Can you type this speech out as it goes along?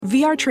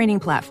VR training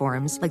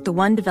platforms, like the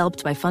one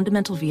developed by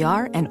Fundamental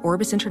VR and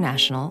Orbis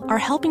International, are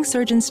helping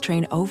surgeons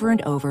train over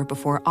and over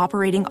before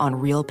operating on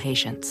real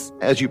patients.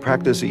 As you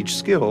practice each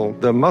skill,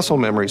 the muscle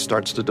memory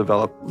starts to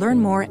develop. Learn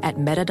more at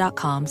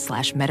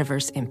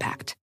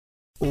meta.com/metaverseimpact.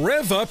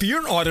 Rev up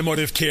your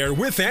automotive care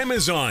with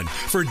Amazon.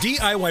 For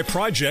DIY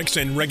projects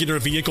and regular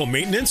vehicle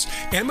maintenance,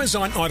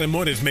 Amazon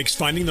Automotive makes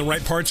finding the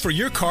right parts for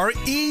your car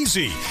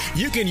easy.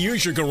 You can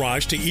use your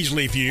garage to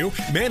easily view,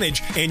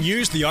 manage, and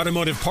use the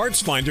automotive parts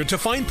finder to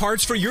find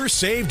parts for your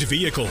saved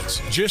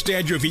vehicles. Just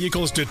add your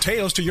vehicle's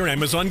details to your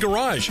Amazon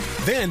garage.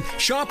 Then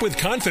shop with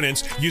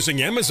confidence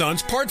using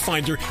Amazon's part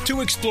finder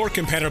to explore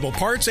compatible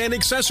parts and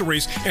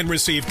accessories and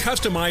receive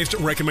customized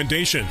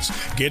recommendations.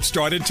 Get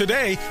started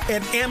today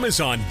at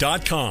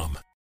Amazon.com.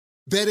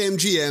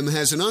 BetMGM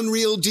has an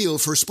unreal deal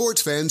for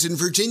sports fans in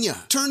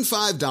Virginia. Turn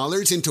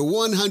 $5 into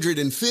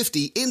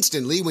 $150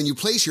 instantly when you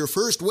place your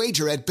first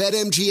wager at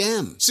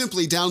BetMGM.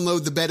 Simply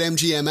download the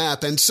BetMGM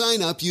app and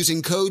sign up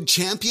using code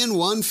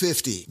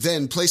CHAMPION150.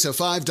 Then place a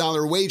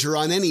 $5 wager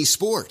on any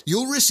sport.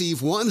 You'll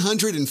receive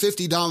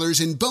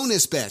 $150 in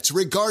bonus bets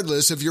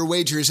regardless of your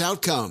wager's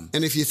outcome.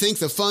 And if you think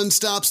the fun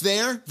stops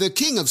there, the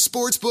King of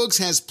Sportsbooks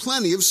has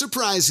plenty of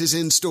surprises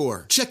in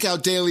store. Check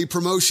out daily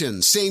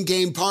promotions,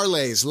 same-game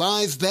parlays,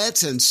 live bets,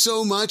 and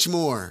so much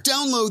more.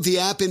 Download the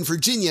app in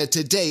Virginia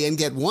today and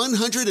get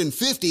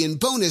 $150 in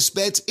bonus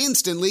bets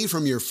instantly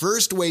from your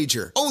first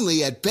wager.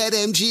 Only at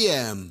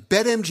BetMGM.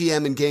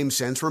 BetMGM and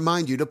GameSense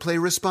remind you to play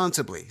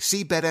responsibly.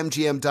 See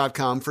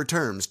BetMGM.com for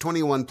terms.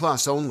 21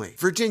 plus only.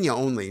 Virginia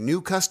only.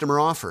 New customer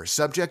offer.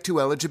 Subject to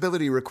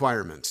eligibility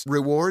requirements.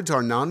 Rewards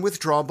are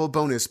non-withdrawable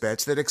bonus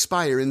bets that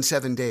expire in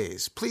 7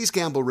 days. Please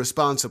gamble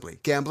responsibly.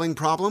 Gambling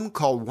problem?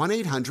 Call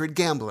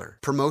 1-800-GAMBLER.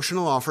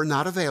 Promotional offer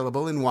not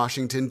available in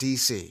Washington,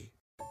 D.C.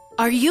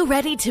 Are you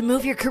ready to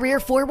move your career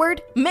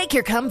forward? Make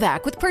your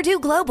comeback with Purdue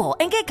Global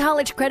and get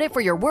college credit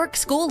for your work,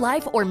 school,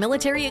 life, or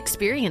military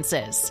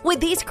experiences. With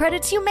these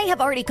credits, you may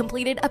have already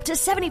completed up to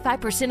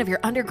 75% of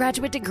your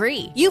undergraduate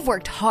degree. You've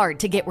worked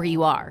hard to get where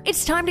you are.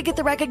 It's time to get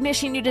the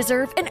recognition you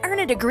deserve and earn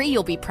a degree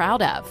you'll be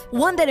proud of.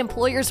 One that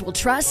employers will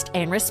trust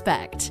and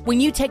respect. When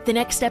you take the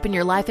next step in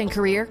your life and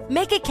career,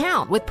 make it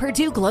count with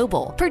Purdue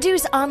Global,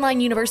 Purdue's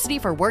online university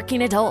for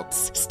working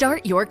adults.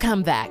 Start your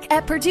comeback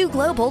at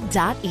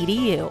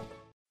purdueglobal.edu.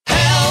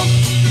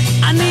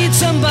 I need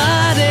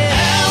somebody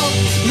help,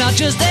 not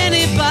just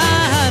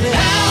anybody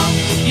help.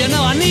 You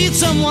know I need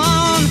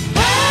someone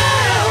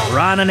help.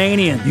 Ron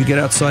Ananian. You get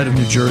outside of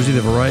New Jersey,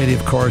 the variety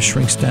of cars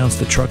shrinks down to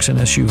the trucks and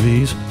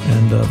SUVs,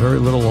 and very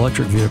little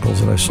electric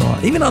vehicles that I saw.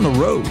 Even on the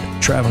road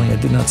traveling, I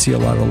did not see a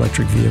lot of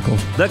electric vehicles.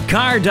 The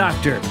Car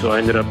Doctor. So I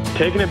ended up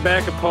taking it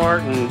back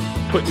apart and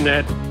putting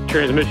that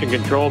transmission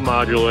control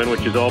module in,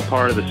 which is all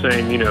part of the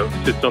same,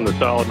 sits on the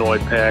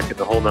solenoid pack and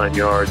the whole 9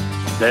 yards.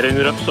 That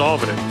ended up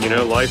solving it.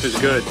 Life is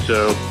good.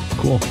 So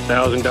cool.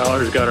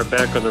 $1,000 got her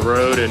back on the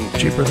road and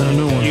cheaper than a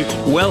new one.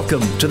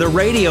 Welcome to the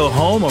radio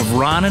home of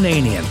Ron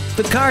Ananian,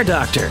 the Car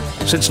Doctor.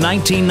 Since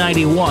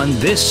 1991,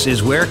 this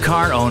is where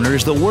car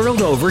owners the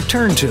world over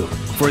turn to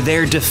for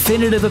their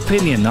definitive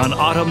opinion on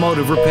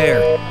automotive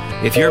repair.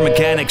 If your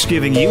mechanic's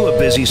giving you a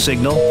busy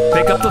signal,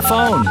 pick up the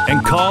phone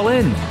and call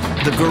in.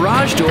 The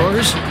garage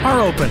doors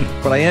are open.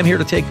 But I am here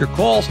to take your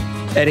calls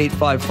at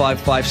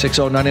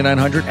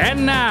 855-560-9900.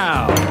 And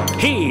now,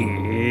 here's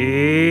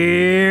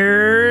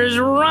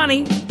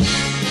Ronnie.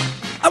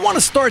 I want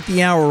to start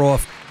the hour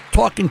off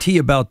talking to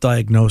you about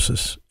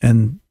diagnosis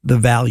and the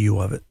value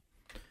of it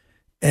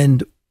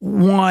and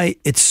why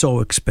it's so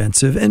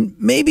expensive. And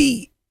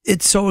maybe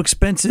it's so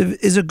expensive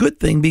is a good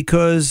thing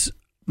because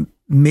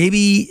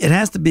maybe it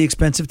has to be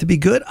expensive to be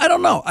good. I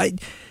don't know.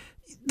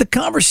 The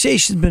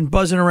conversation's been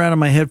buzzing around in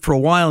my head for a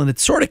while, and it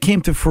sort of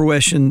came to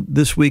fruition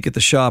this week at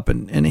the shop,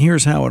 and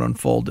here's how it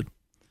unfolded.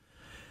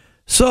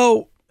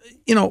 So,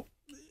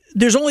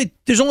 there's only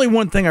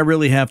one thing I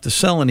really have to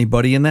sell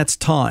anybody, and that's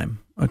time,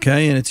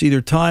 okay? And it's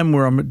either time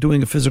where I'm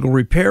doing a physical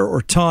repair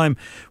or time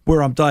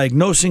where I'm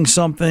diagnosing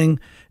something.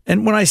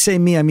 And when I say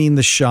me, I mean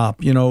the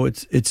shop.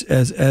 It's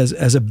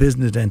as a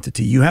business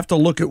entity. You have to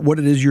look at what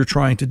it is you're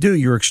trying to do.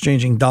 You're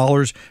exchanging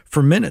dollars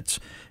for minutes.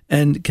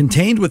 And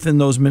contained within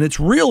those minutes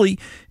really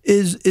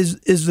is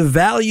the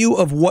value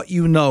of what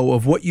you know,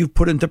 of what you've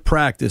put into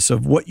practice,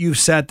 of what you've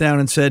sat down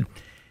and said,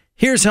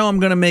 here's how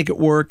I'm going to make it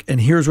work, and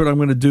here's what I'm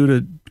going to do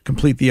to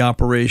complete the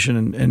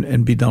operation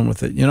and be done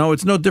with it.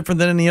 It's no different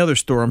than any other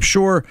store. I'm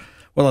sure,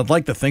 well, I'd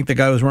like to think the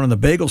guy who's running the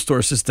bagel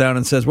store sits down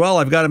and says, well,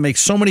 I've got to make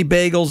so many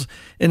bagels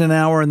in an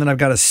hour, and then I've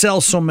got to sell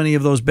so many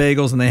of those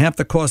bagels, and they have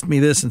to cost me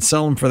this and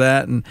sell them for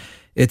that, and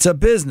it's a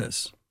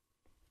business.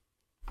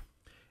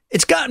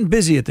 It's gotten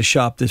busy at the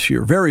shop this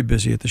year, very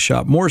busy at the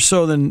shop, more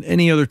so than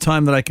any other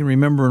time that I can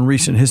remember in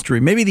recent history.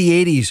 Maybe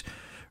the 80s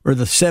or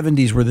the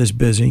 70s were this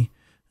busy.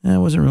 I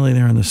wasn't really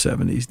there in the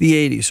 70s, the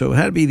 80s. So it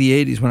had to be the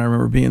 80s when I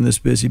remember being this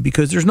busy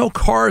because there's no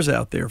cars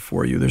out there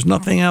for you. There's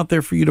nothing out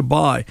there for you to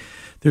buy.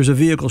 There's a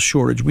vehicle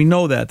shortage. We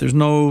know that. There's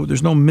no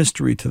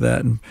mystery to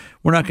that. And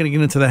we're not going to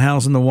get into the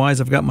hows and the whys.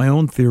 I've got my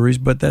own theories,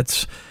 but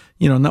that's,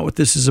 not what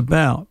this is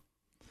about.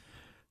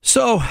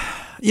 So,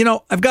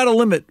 I've got to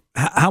limit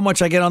how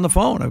much I get on the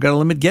phone. I've got to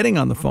limit getting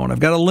on the phone. I've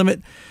got to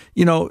limit,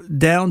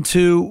 down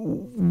to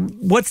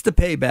what's the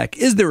payback?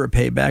 Is there a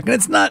payback?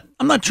 And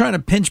I'm not trying to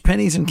pinch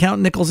pennies and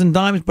count nickels and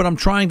dimes, but I'm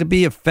trying to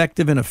be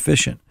effective and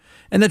efficient.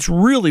 And that's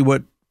really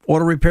what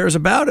auto repair is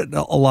about it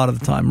a lot of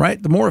the time,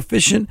 right? The more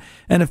efficient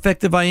and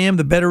effective I am,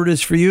 the better it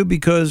is for you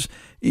because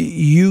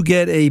you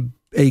get a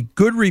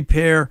good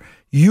repair,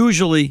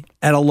 usually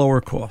at a lower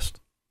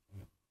cost.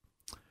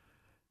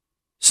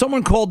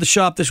 Someone called the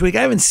shop this week.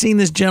 I haven't seen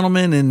this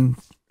gentleman in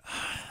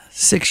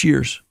 6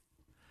 years.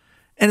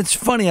 And it's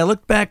funny. I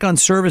look back on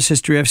service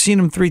history. I've seen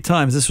him 3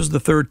 times. This was the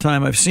 3rd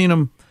time. I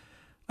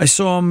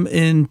saw him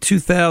in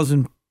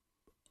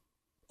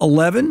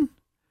 2011,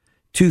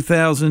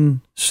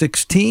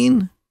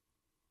 2016,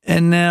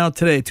 and now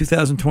today,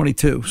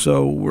 2022.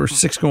 So we're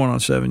 6 going on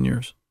 7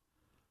 years.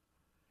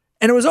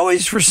 And it was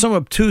always for some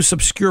obtuse,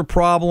 obscure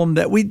problem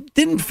that we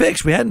didn't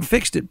fix. We hadn't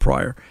fixed it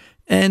prior.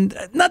 And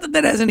not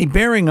that has any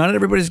bearing on it.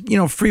 Everybody's,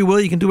 free will.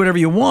 You can do whatever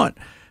you want.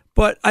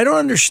 But I don't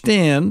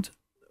understand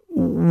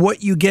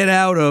what you get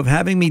out of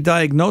having me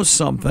diagnose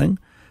something.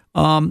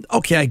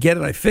 Okay, I get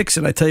it. I fix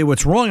it. I tell you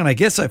what's wrong, and I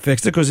guess I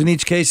fixed it because in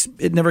each case,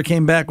 it never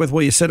came back with,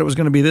 well, you said it was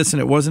going to be this,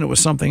 and it wasn't. It was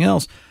something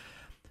else.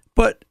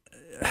 But,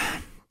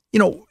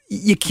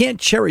 you can't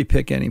cherry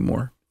pick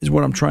anymore is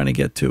what I'm trying to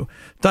get to.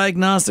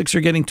 Diagnostics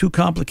are getting too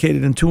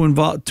complicated and too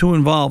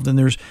involved. And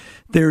there's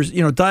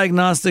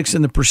diagnostics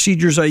and the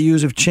procedures I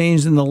use have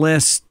changed in the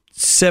last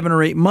 7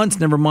 or 8 months,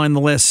 never mind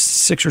the last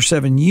 6 or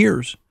 7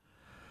 years.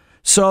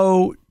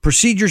 So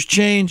procedures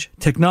change,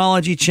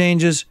 technology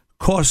changes,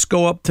 costs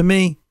go up to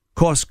me,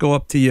 costs go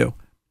up to you.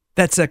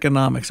 That's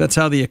economics. That's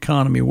how the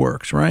economy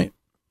works, right?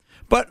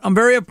 But I'm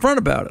very upfront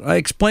about it. I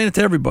explain it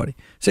to everybody.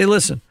 Say,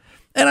 listen,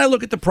 and I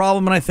look at the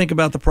problem and I think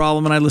about the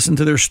problem and I listen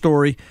to their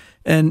story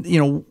and,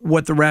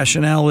 what the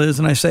rationale is.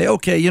 And I say,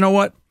 okay, you know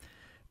what?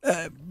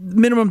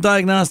 Minimum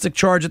diagnostic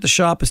charge at the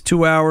shop is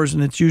 2 hours,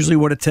 and it's usually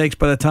what it takes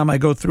by the time I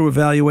go through,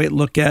 evaluate,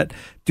 look at,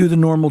 do the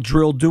normal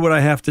drill, do what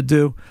I have to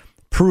do,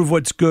 prove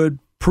what's good,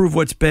 prove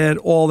what's bad,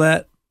 all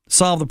that,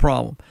 solve the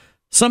problem.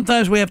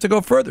 Sometimes we have to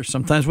go further.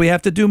 Sometimes we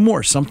have to do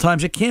more.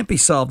 Sometimes it can't be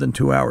solved in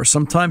 2 hours.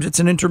 Sometimes it's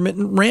an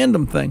intermittent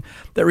random thing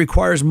that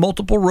requires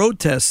multiple road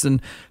tests. And,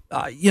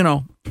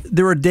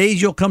 there are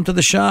days you'll come to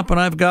the shop and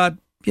I've got,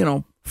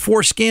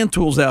 4 scan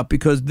tools out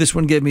because this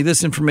one gave me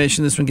this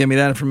information, this one gave me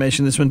that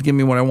information, this one gave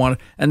me what I wanted,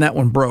 and that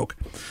one broke.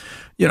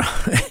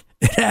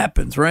 It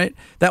happens, right?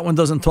 That one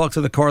doesn't talk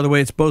to the car the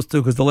way it's supposed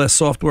to because the last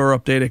software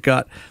update it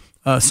got,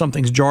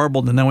 something's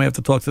jarbled, and now we have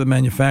to talk to the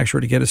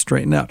manufacturer to get it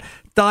straightened out.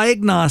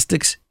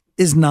 Diagnostics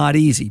is not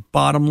easy,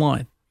 bottom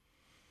line.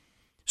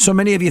 So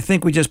many of you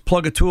think we just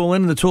plug a tool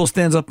in and the tool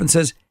stands up and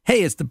says,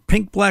 hey, it's the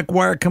pink black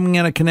wire coming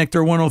out of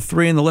connector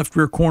 103 in the left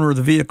rear corner of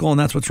the vehicle, and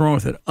that's what's wrong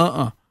with it.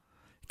 It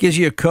gives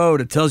you a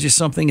code. It tells you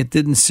something it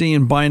didn't see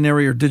in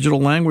binary or digital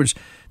language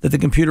that the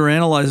computer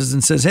analyzes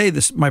and says, hey,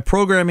 my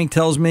programming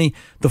tells me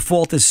the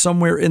fault is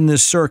somewhere in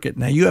this circuit.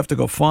 Now you have to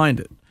go find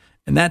it.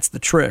 And that's the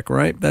trick,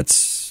 right?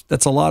 That's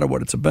a lot of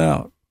what it's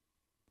about.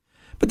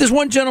 But there's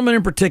one gentleman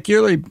in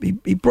particular,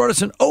 he brought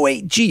us an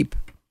 08 Jeep.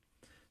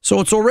 So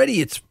let's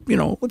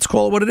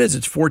call it what it is.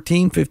 It's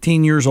 14,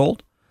 15 years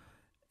old.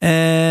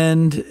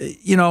 And,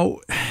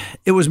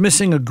 it was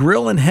missing a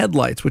grill and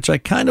headlights, which I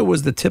kind of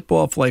was the tip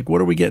off, like,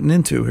 what are we getting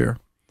into here?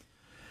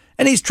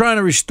 And he's trying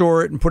to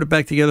restore it and put it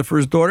back together for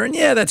his daughter. And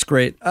yeah, that's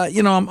great.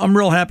 I'm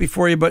real happy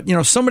for you. But,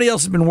 somebody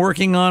else has been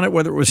working on it,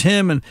 whether it was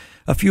him and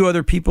a few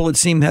other people, it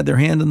seemed, had their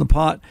hand in the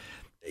pot.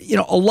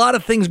 A lot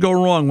of things go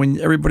wrong when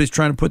everybody's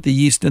trying to put the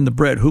yeast in the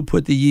bread. Who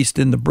put the yeast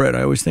in the bread?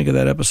 I always think of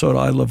that episode,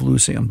 I Love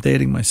Lucy. I'm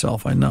dating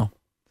myself, I know.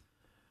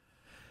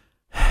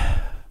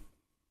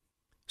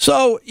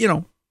 So,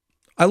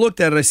 I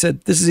looked at it. I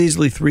said, this is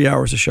easily 3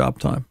 hours of shop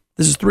time.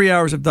 This is 3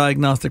 hours of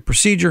diagnostic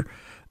procedure.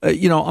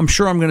 I'm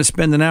sure I'm going to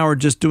spend an hour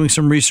just doing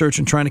some research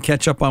and trying to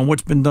catch up on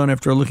what's been done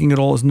after looking at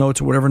all his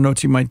notes or whatever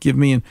notes he might give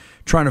me and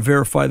trying to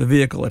verify the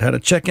vehicle. It had a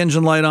check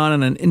engine light on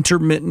and an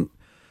intermittent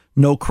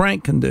no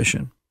crank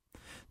condition.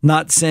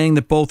 Not saying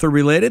that both are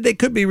related. They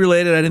could be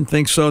related. I didn't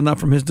think so, not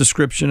from his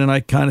description, and I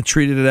kind of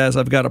treated it as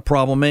I've got a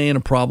problem A and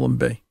a problem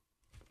B.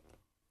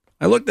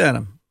 I looked at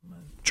him.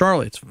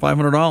 Charlie, it's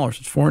 $500.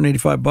 It's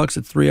 $485.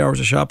 It's 3 hours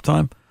of shop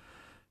time.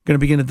 Going to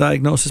begin a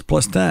diagnosis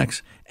plus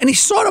tax. And he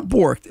sort of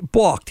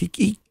balked.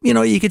 He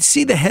you could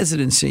see the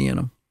hesitancy in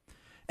him.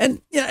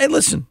 And, hey,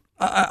 listen,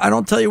 I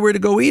don't tell you where to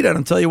go eat. I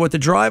don't tell you what to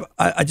drive.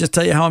 I just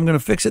tell you how I'm going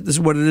to fix it. This is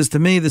what it is to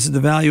me. This is the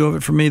value of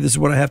it for me. This is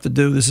what I have to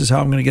do. This is how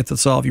I'm going to get to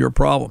solve your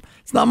problem.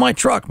 It's not my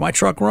truck. My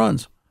truck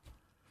runs.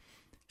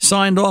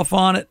 Signed off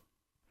on it.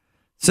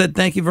 Said,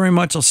 thank you very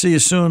much. I'll see you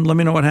soon. Let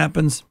me know what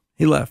happens.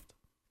 He left.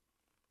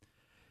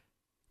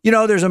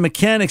 There's a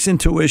mechanic's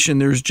intuition.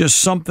 There's just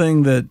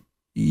something that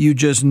you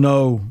just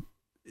know.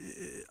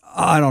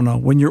 I don't know.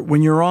 When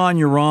you're on,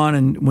 you're on.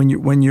 And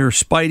when your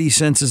spidey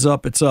sense is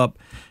up, it's up.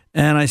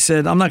 And I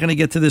said, I'm not going to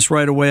get to this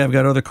right away. I've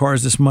got other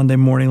cars this Monday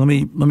morning.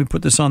 Let me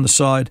put this on the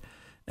side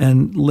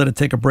and let it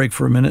take a break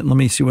for a minute. And let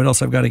me see what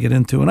else I've got to get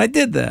into. And I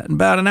did that. And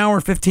about an hour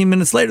and 15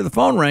 minutes later, the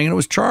phone rang, and it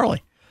was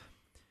Charlie.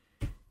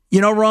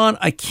 you know, Ron,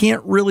 I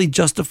can't really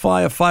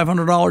justify a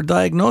 $500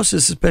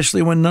 diagnosis,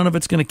 especially when none of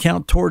it's going to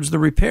count towards the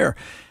repair.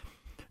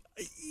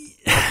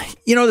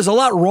 You know, there's a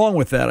lot wrong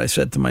with that, I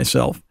said to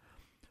myself.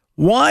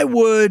 Why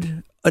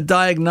would a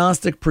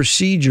diagnostic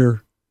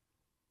procedure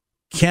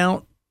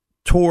count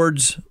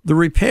towards the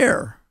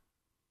repair?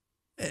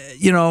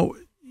 You know,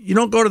 you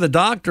don't go to the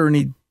doctor and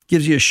he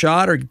gives you a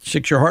shot or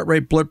checks your heart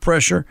rate, blood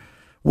pressure,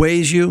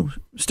 weighs you,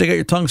 stick out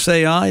your tongue,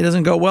 say, He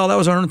doesn't go, well, that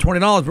was $120,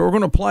 but we're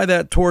going to apply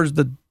that towards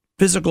the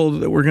physical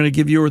that we're going to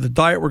give you or the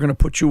diet we're going to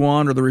put you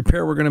on or the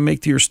repair we're going to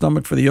make to your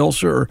stomach for the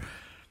ulcer. Or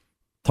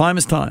time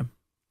is time.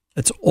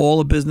 It's all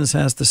a business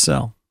has to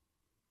sell.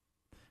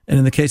 And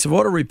in the case of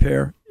auto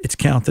repair, it's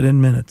counted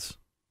in minutes.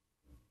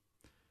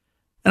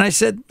 And I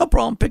said, no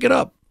problem, pick it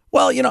up.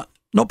 Well, you know,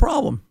 no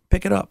problem,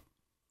 pick it up.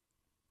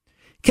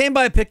 Came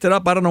by, picked it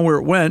up. I don't know where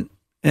it went.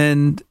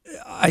 And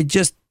I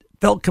just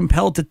felt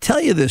compelled to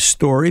tell you this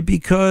story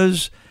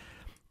because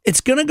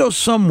it's going to go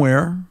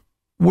somewhere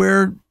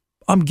where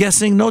I'm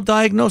guessing no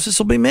diagnosis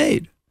will be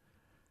made.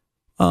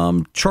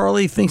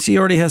 Charlie thinks he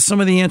already has some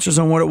of the answers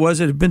on what it was.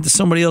 It had been to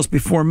somebody else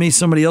before me.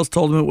 Somebody else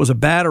told him it was a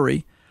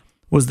battery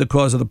was the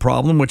cause of the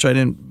problem, which I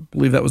didn't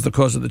believe that was the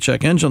cause of the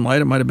check engine light.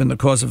 It might have been the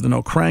cause of the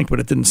no crank, but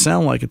it didn't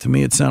sound like it to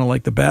me. It sounded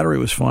like the battery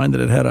was fine, that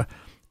it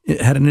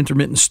had an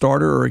intermittent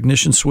starter or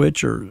ignition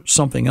switch or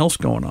something else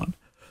going on.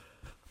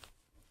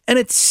 And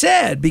it's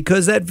sad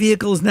because that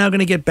vehicle is now going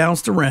to get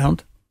bounced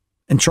around,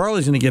 and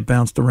Charlie's going to get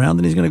bounced around,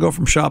 and he's going to go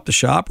from shop to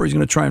shop, or he's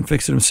going to try and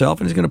fix it himself,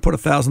 and he's going to put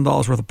 $1,000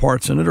 worth of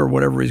parts in it or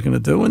whatever he's going to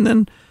do. And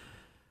then,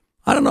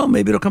 I don't know,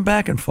 maybe it'll come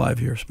back in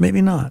 5 years.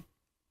 Maybe not.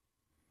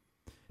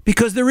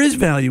 Because there is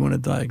value in a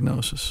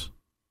diagnosis.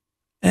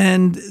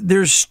 And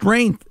there's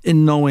strength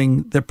in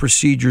knowing that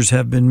procedures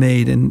have been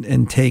made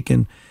and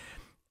taken.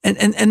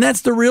 And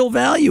that's the real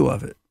value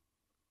of it.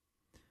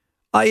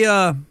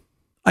 I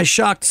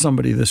shocked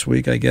somebody this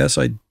week, I guess.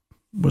 I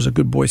was a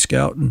good Boy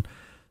Scout, and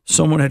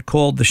someone had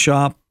called the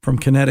shop from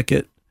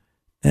Connecticut,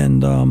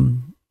 and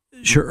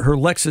her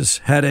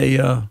Lexus had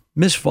a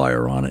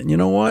misfire on it. And you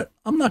know what?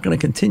 I'm not going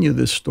to continue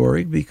this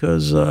story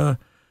because I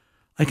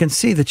can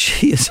see that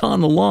she is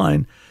on the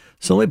line.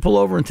 So let me pull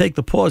over and take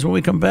the pause. When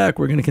we come back,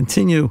 we're going to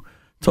continue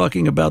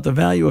talking about the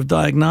value of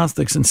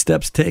diagnostics and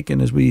steps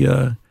taken as we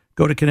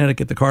go to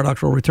Connecticut. The Car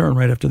Doctor will return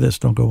right after this.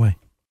 Don't go away.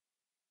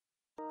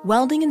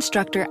 Welding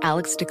instructor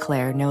Alex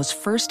DeClaire knows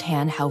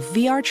firsthand how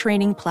VR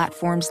training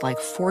platforms like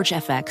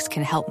ForgeFX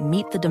can help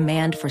meet the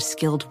demand for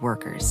skilled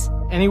workers.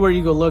 Anywhere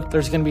you go look,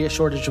 there's going to be a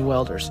shortage of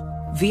welders.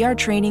 VR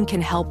training can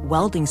help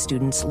welding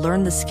students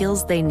learn the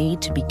skills they need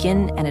to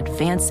begin and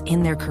advance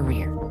in their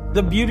career.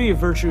 The beauty of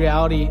virtual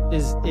reality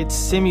is it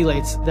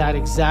simulates that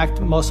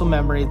exact muscle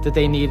memory that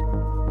they need.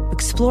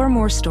 Explore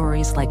more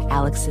stories like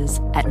Alex's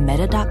at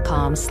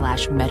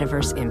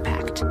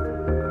meta.com/metaverseimpact.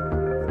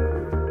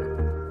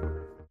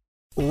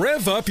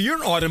 Rev up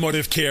your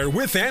automotive care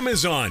with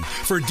Amazon.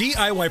 For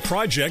DIY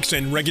projects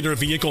and regular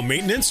vehicle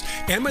maintenance,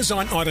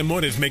 Amazon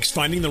Automotive makes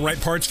finding the right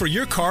parts for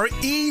your car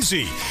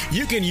easy.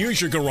 You can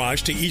use your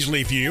garage to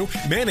easily view,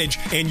 manage,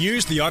 and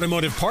use the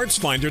automotive parts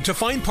finder to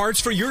find parts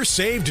for your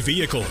saved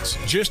vehicles.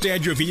 Just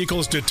add your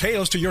vehicle's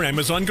details to your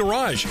Amazon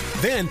garage.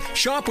 Then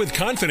shop with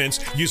confidence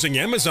using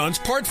Amazon's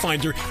part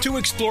finder to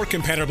explore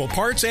compatible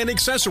parts and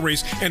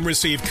accessories and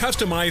receive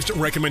customized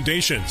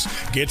recommendations.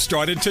 Get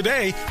started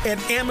today at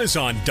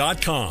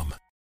Amazon.com.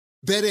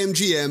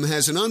 BetMGM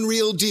has an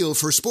unreal deal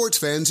for sports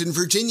fans in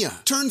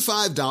Virginia. Turn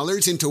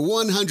 $5 into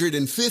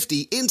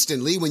 $150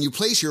 instantly when you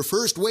place your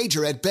first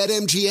wager at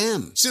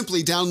BetMGM.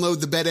 Simply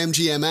download the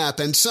BetMGM app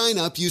and sign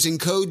up using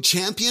code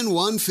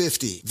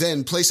CHAMPION150.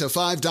 Then place a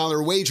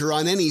 $5 wager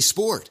on any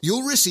sport.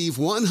 You'll receive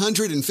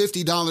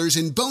 $150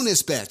 in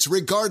bonus bets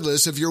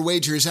regardless of your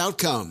wager's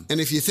outcome.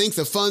 And if you think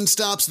the fun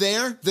stops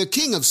there, the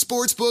King of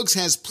Sportsbooks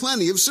has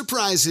plenty of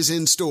surprises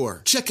in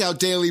store. Check out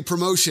daily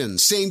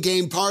promotions,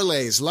 same-game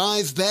parlays,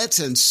 live bets,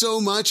 and so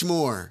much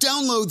more.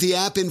 Download the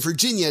app in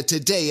Virginia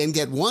today and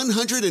get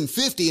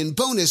 $150 in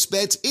bonus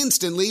bets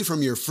instantly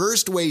from your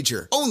first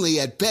wager. Only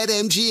at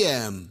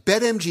BetMGM.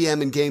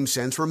 BetMGM and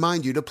GameSense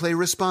remind you to play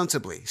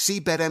responsibly. See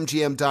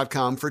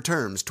BetMGM.com for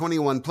terms.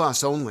 21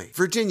 plus only.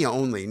 Virginia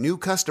only. New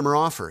customer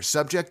offer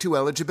subject to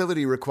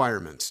eligibility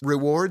requirements.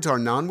 Rewards are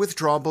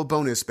non-withdrawable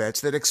bonus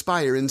bets that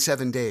expire in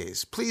 7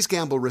 days. Please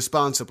gamble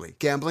responsibly.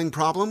 Gambling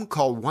problem?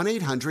 Call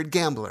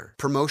 1-800-GAMBLER.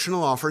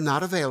 Promotional offer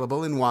not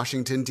available in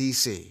Washington,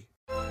 D.C.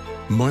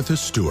 Martha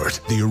Stewart,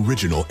 the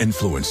original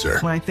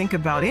influencer. When I think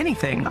about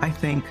anything, I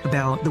think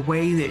about the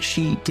way that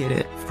she did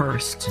it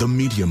first. The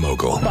media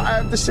mogul.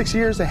 5 to 6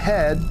 years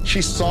ahead,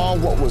 she saw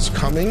what was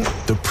coming.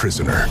 The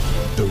prisoner.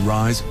 The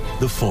rise,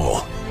 the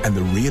fall, and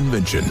the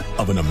reinvention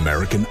of an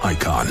American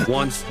icon.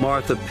 Once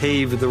Martha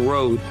paved the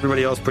road,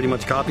 everybody else pretty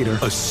much copied her.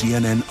 A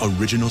CNN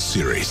original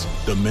series,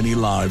 The Many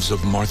Lives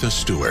of Martha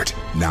Stewart,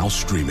 now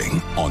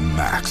streaming on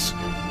Max.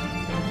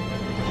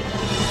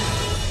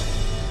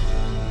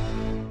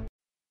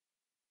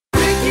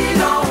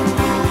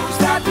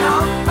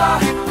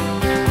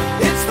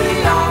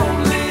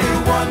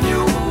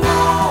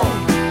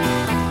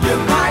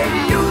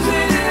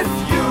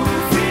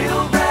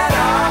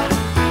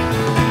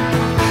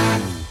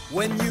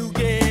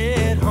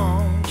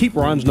 Keep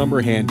Ron's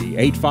number handy,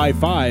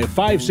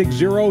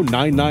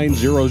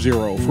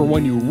 855-560-9900, for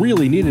when you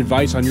really need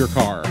advice on your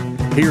car.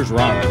 Here's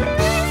Ron.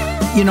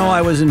 You know,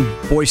 I was in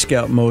Boy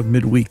Scout mode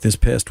midweek this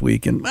past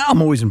week, and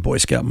I'm always in Boy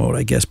Scout mode,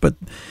 I guess. But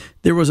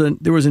there was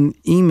an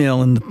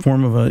email in the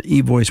form of an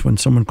e-voice when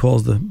someone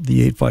calls the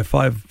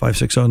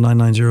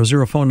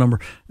 855-560-9900 phone number.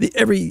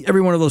 Every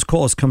one of those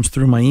calls comes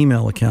through my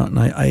email account, and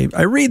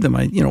I read them.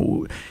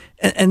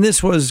 And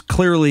this was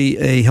clearly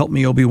a "Help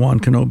me, Obi-Wan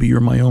Kenobi, you're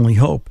my only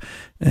hope."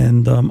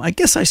 And I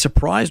guess I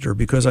surprised her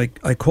because I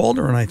called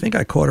her, and I think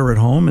I caught her at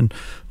home. And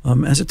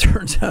as it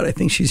turns out, I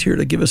think she's here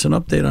to give us an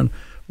update on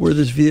where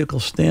this vehicle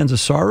stands.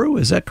 Osaru,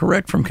 is that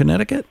correct, from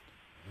Connecticut?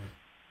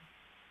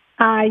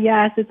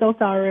 Yes, it's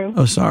Osaru.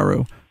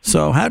 Osaru.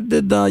 So how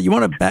did you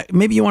want to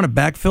maybe you want to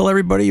backfill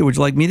everybody, or would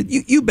you like me to?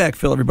 You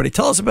backfill everybody.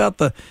 Tell us about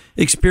the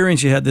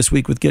experience you had this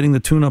week with getting the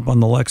tune-up on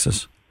the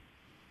Lexus.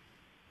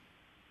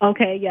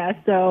 Okay, yeah.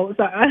 So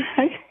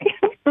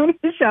from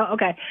the show.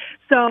 Okay,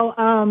 so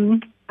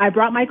I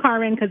brought my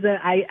car in because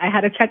I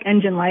had a check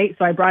engine light,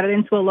 so I brought it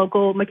into a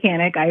local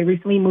mechanic. I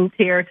recently moved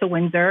here to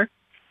Windsor.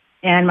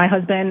 And my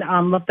husband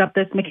looked up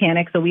this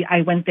mechanic, so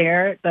I went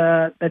there.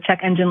 The check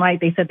engine light,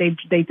 they said they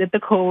did the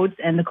codes,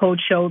 and the code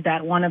showed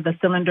that one of the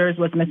cylinders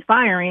was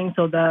misfiring.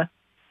 So the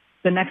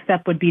next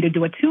step would be to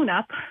do a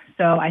tune-up.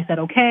 So I said,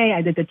 okay,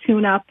 I did the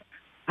tune-up.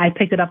 I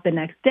picked it up the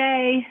next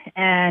day,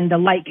 and the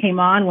light came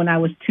on when I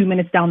was 2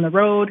 minutes down the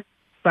road.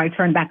 So I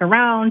turned back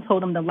around,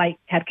 told them the light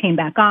had came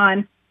back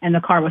on, and the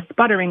car was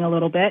sputtering a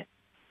little bit.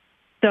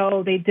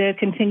 So they did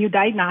continue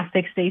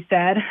diagnostics, they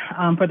said,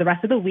 for the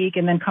rest of the week.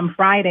 And then come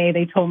Friday,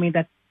 they told me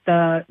that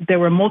there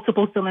were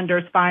multiple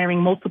cylinders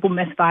firing, multiple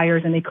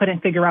misfires, and they couldn't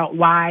figure out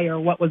why or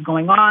what was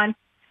going on.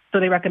 So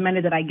they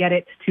recommended that I get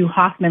it to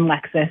Hoffman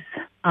Lexus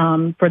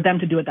for them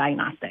to do a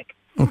diagnostic.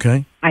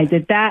 Okay. I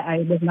did that.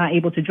 I was not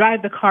able to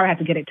drive the car. I had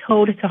to get it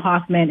towed to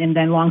Hoffman. And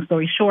then long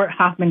story short,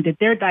 Hoffman did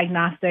their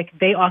diagnostic.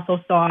 They also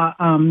saw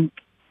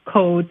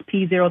codes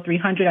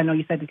P0300. I know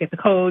you said to get the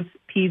codes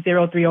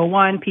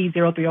P0301,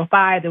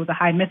 P0305. There was a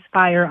high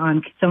misfire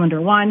on cylinder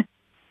 1,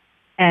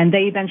 and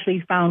they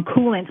eventually found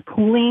coolant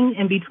pooling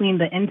in between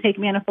the intake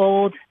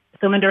manifold,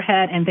 cylinder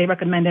head, and they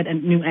recommended a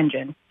new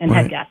engine and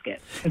head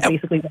gasket. That's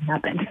basically what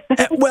happened.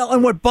 Well,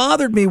 and what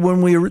bothered me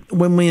when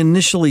we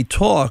initially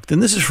talked,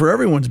 and this is for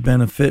everyone's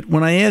benefit,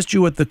 when I asked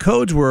you what the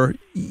codes were,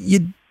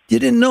 you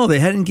didn't know. They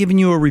hadn't given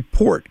you a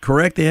report,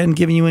 correct? They hadn't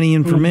given you any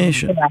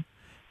information. Mm-hmm.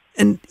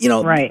 And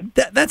right.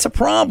 That's a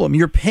problem.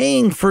 You're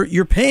paying for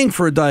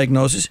a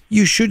diagnosis.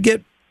 You should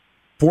get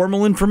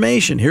formal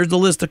information. Here's the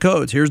list of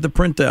codes. Here's the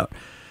printout.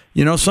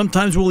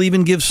 Sometimes we'll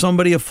even give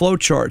somebody a flow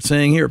chart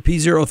saying, here,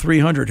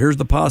 P0300, here's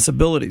the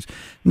possibilities.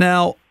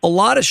 Now, a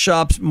lot of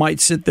shops might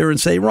sit there and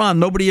say, Ron,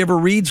 nobody ever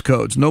reads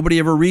codes. Nobody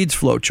ever reads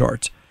flow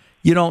charts.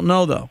 You don't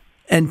know, though.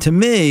 And to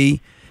me,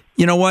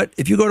 you know what?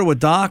 If you go to a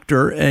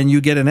doctor and you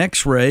get an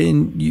X-ray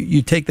and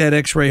you take that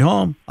X-ray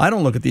home, I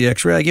don't look at the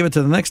X-ray. I give it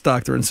to the next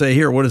doctor and say,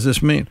 "Here, what does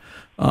this mean?"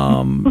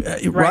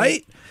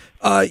 Right?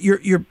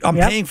 I'm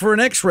paying for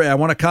an X-ray. I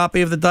want a copy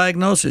of the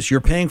diagnosis.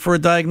 You're paying for a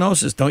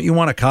diagnosis. Don't you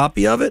want a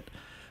copy of it?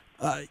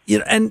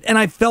 And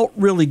I felt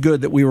really good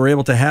that we were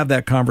able to have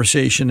that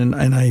conversation.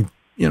 And I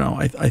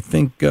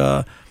think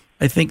now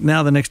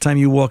the next time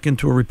you walk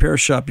into a repair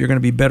shop, you're going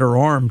to be better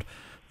armed.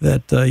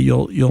 That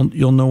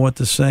you'll know what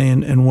to say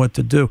and what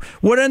to do.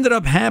 What ended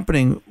up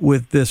happening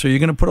with this? Are you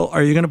going to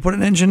put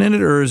an engine in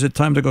it, or is it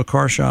time to go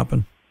car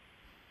shopping?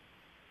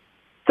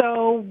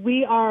 So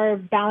we are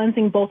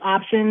balancing both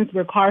options.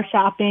 We're car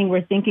shopping.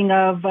 We're thinking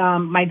of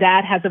my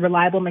dad has a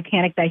reliable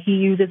mechanic that he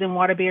uses in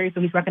Waterbury, so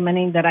he's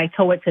recommending that I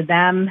tow it to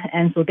them,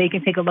 and so they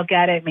can take a look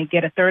at it, may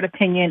get a third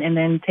opinion, and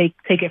then take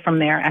it from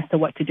there as to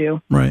what to do.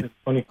 Right.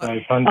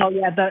 Oh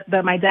yeah,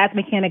 my dad's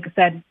mechanic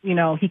said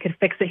he could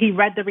fix it. He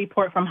read the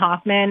report from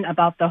Hoffman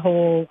about the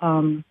whole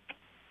the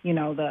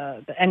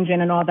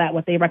engine and all that,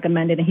 what they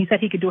recommended, and he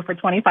said he could do it for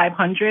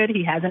 $2,500.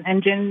 He has an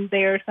engine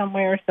there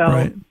somewhere,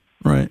 so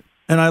right.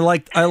 And I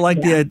like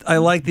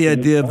the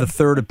idea of the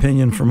third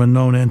opinion from a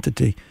known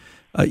entity.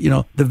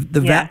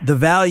 The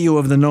value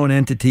of the known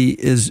entity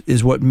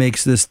is what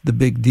makes this the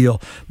big deal.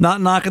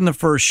 Not knocking the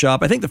first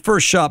shop. I think the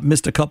first shop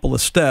missed a couple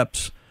of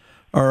steps.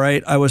 All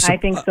right, I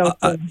think so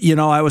too.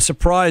 I was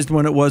surprised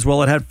when it was,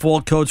 well, it had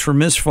fault codes for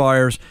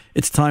misfires.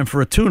 It's time for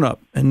a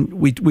tune-up, and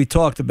we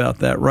talked about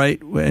that,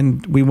 right?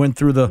 And we went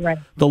through the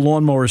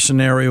lawnmower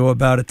scenario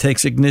about it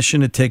takes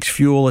ignition, it takes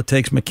fuel, it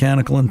takes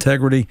mechanical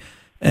integrity.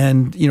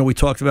 And, we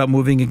talked about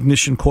moving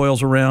ignition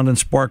coils around and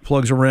spark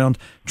plugs around,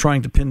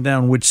 trying to pin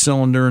down which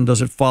cylinder, and does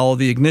it follow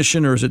the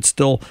ignition, or is it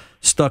still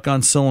stuck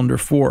on cylinder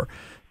 4?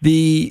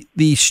 The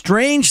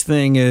strange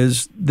thing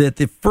is that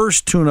the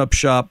first tune-up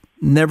shop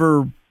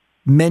never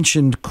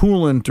mentioned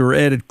coolant or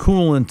added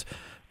coolant,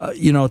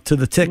 to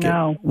the ticket.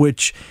 No.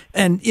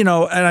 And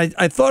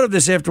I thought of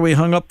this after we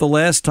hung up the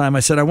last time. I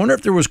said, I wonder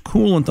if there was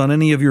coolant on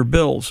any of your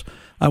bills.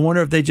 I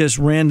wonder if they just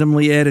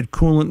randomly added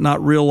coolant,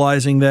 not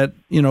realizing that,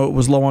 it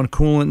was low on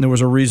coolant and there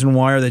was a reason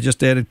why, or they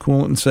just added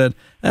coolant and said,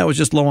 that was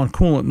just low on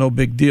coolant, no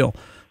big deal.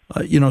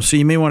 So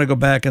you may want to go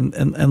back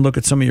and look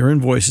at some of your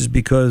invoices,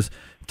 because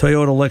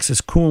Toyota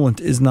Lexus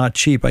coolant is not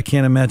cheap. I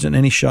can't imagine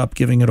any shop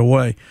giving it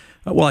away.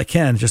 Well, I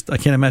can't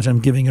imagine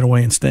I'm giving it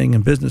away and staying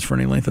in business for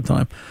any length of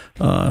time.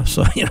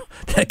 So,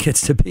 that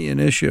gets to be an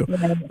issue.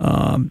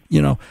 My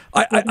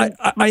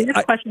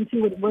question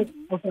too would,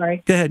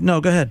 sorry. Go ahead.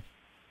 No, go ahead.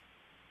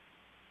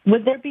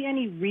 Would there be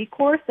any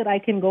recourse that I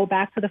can go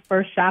back to the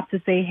first shop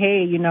to say,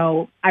 hey,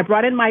 I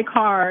brought in my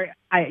car.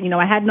 I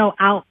had no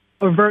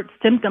overt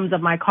symptoms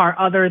of my car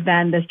other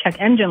than this check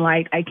engine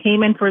light. I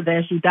came in for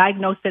this. You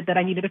diagnosed it that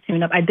I needed a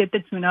tune-up. I did the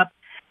tune-up,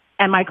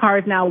 and my car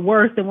is now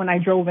worse than when I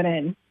drove it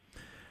in.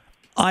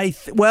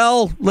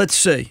 Well, let's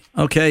see.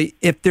 Okay,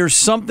 if there's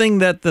something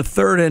that the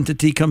third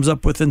entity comes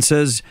up with and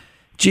says,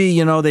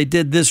 gee, they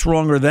did this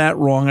wrong or that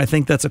wrong, I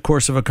think that's a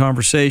course of a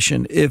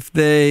conversation. If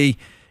the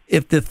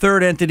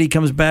third entity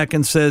comes back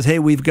and says, hey,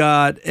 we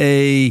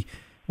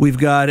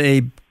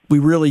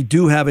really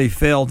do have a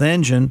failed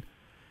engine,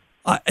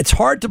 it's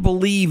hard to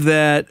believe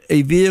that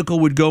a vehicle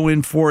would go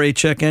in for a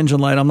check engine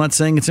light. I'm not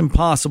saying it's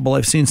impossible.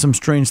 I've seen some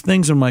strange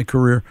things in my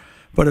career.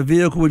 But a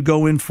vehicle would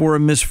go in for a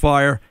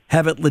misfire,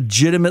 have it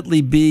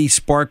legitimately be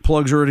spark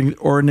plugs or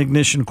an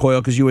ignition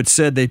coil, because you had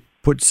said they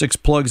put 6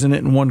 plugs in it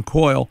in one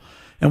coil.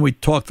 And we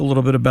talked a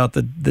little bit about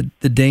the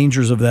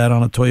dangers of that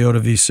on a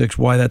Toyota V6,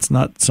 why that's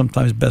not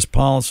sometimes best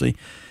policy.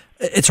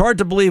 It's hard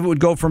to believe it would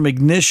go from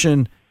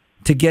ignition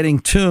to getting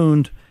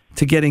tuned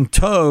to getting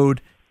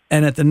towed,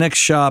 and at the next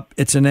shop,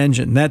 it's an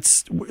engine.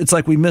 It's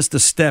like we missed a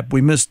step.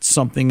 We missed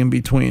something in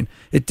between.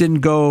 It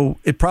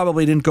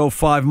probably didn't go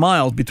 5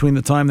 miles between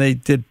the time they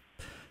did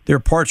their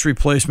parts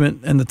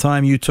replacement and the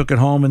time you took it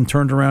home and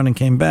turned around and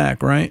came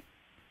back, right?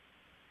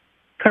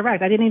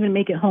 Correct. I didn't even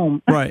make it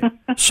home. Right.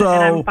 So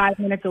and I'm 5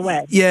 minutes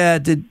away. Yeah.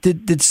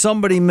 Did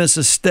somebody miss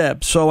a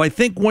step? So I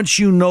think once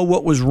you know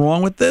what was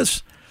wrong with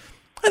this,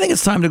 I think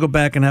it's time to go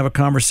back and have a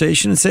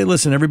conversation and say,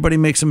 listen, everybody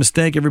makes a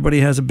mistake.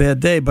 Everybody has a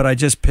bad day, but I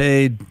just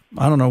paid,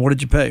 I don't know, what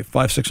did you pay?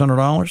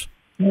 $500-$600?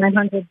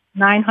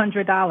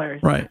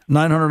 $900. Right.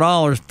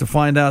 $900 to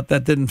find out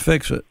that didn't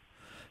fix it.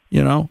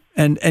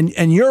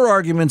 And your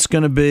argument's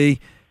going to be,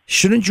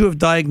 shouldn't you have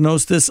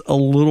diagnosed this a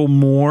little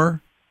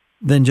more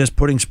than just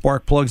putting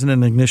spark plugs and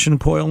an ignition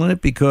coil in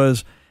it?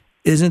 Because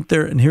isn't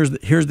there, and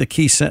here's the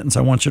key sentence,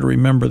 I want you to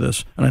remember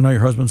this, and I know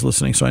your husband's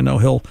listening, so I know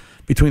he'll,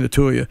 between the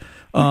two of you,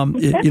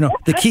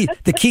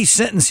 the key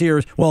sentence here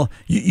is, well,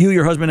 you,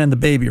 your husband, and the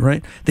baby,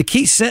 right? The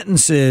key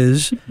sentence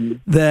is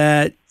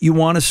that you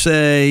want to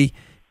say,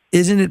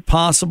 isn't it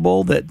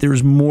possible that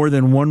there's more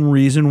than one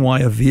reason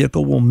why a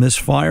vehicle will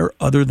misfire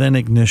other than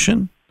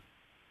ignition?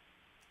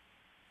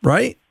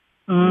 Right?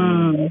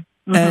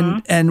 Mm-hmm.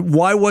 And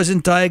why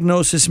wasn't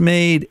diagnosis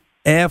made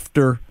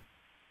after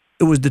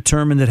it was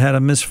determined it had a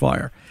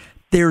misfire?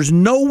 There's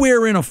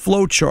nowhere in a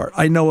flow chart,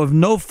 I know of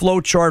no flow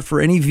chart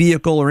for any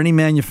vehicle or any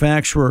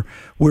manufacturer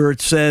where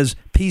it says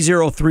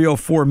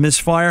P0304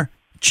 misfire,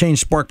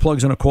 change spark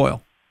plugs in a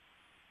coil.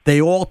 They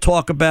all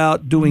talk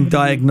about doing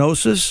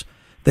diagnosis.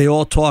 They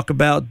all talk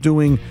about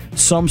doing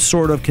some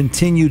sort of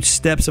continued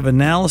steps of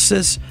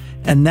analysis,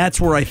 and that's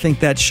where I think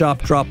that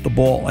shop dropped the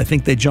ball. I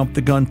think they jumped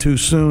the gun too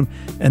soon,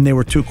 and they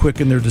were too quick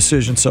in their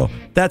decision. So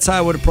that's how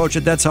I would approach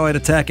it. That's how I'd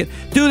attack it.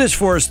 Do this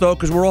for us, though,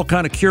 because we're all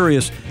kind of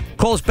curious.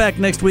 Call us back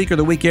next week or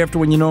the week after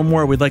when you know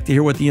more. We'd like to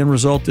hear what the end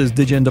result is.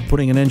 Did you end up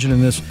putting an engine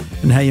in this,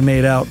 and how you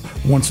made out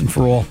once and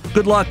for all?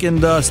 Good luck,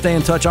 and stay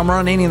in touch. I'm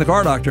Ron Ananian, the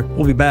Car Doctor.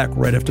 We'll be back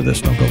right after this.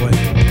 Don't go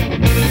away.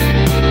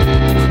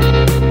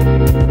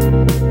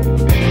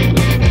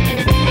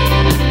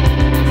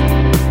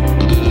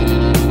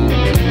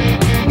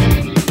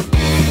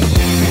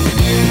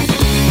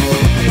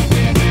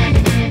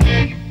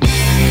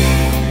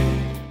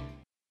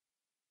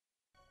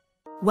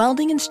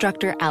 Welding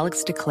instructor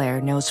Alex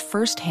DeClaire knows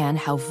firsthand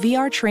how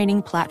VR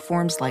training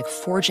platforms like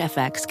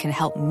ForgeFX can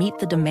help meet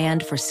the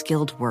demand for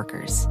skilled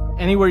workers.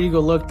 Anywhere you go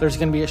look, there's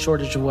going to be a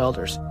shortage of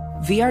welders.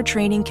 VR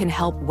training can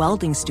help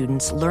welding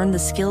students learn the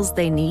skills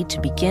they need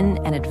to begin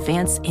and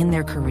advance in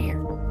their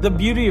career. The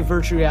beauty of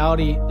virtual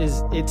reality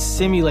is it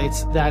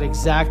simulates that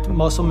exact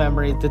muscle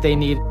memory that they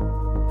need.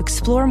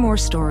 Explore more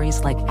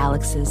stories like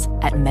Alex's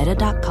at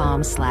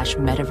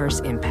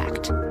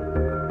meta.com/metaverseimpact.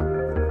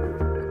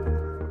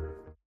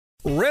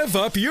 Rev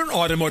up your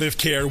automotive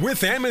care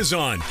with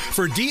Amazon.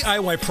 For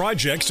DIY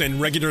projects and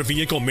regular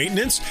vehicle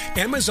maintenance,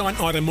 Amazon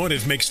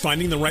Automotive makes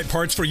finding the right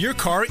parts for your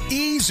car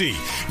easy.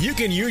 You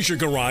can use your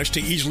garage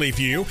to easily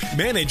view,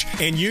 manage,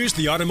 and use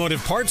the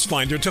automotive parts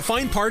finder to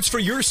find parts for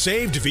your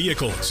saved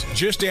vehicles.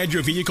 Just add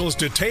your vehicle's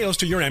details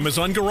to your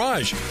Amazon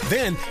garage.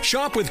 Then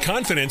shop with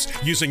confidence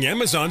using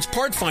Amazon's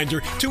part finder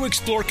to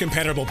explore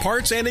compatible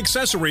parts and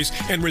accessories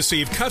and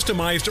receive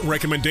customized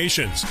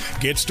recommendations.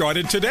 Get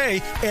started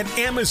today at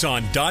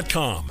Amazon.com.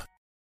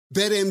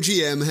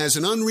 BetMGM has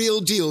an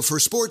unreal deal for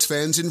sports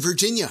fans in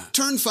Virginia.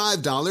 Turn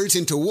 $5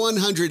 into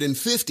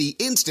 $150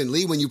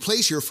 instantly when you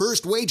place your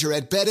first wager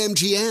at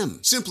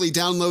BetMGM. Simply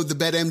download the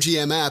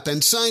BetMGM app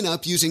and sign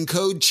up using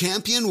code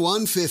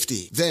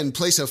Champion150. Then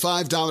place a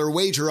 $5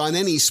 wager on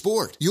any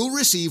sport. You'll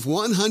receive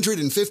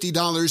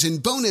 $150 in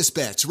bonus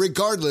bets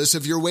regardless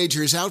of your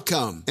wager's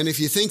outcome. And if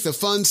you think the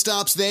fun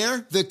stops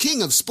there, the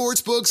King of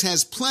Sportsbooks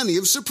has plenty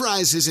of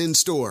surprises in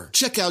store.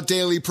 Check out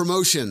daily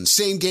promotions,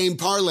 same-game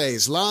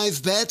parlays,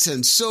 live bets,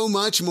 and so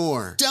much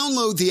more.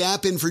 Download the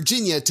app in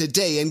Virginia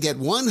today and get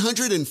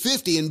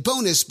 $150 in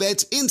bonus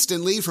bets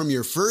instantly from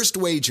your first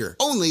wager.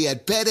 Only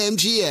at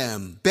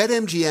BetMGM.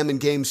 BetMGM and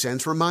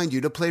GameSense remind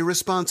you to play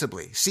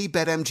responsibly. See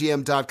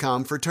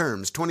BetMGM.com for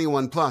terms.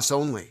 21 plus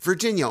only.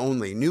 Virginia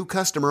only. New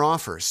customer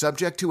offer.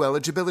 Subject to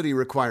eligibility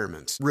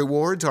requirements.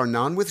 Rewards are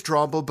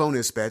non-withdrawable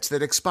bonus bets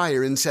that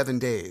expire in 7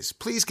 days.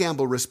 Please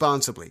gamble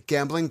responsibly.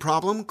 Gambling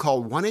problem?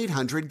 Call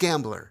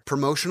 1-800-GAMBLER.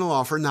 Promotional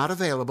offer not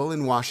available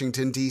in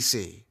Washington,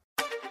 D.C.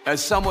 As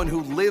someone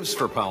who lives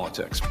for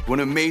politics,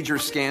 when a major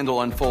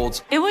scandal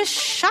unfolds, it was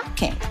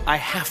shocking. I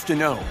have to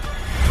know,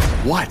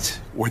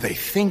 what were they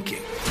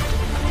thinking?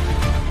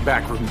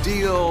 Backroom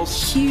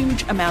deals,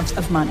 huge amounts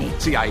of money,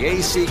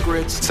 CIA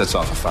secrets, sets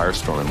off a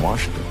firestorm in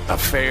Washington,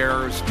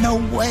 affairs. No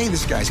way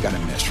this guy's got a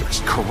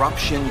mistress.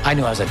 Corruption. I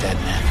knew I was a dead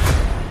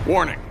man.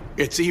 Warning,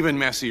 it's even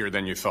messier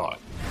than you thought.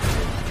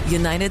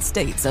 United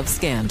States of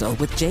Scandal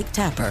with Jake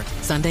Tapper,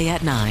 Sunday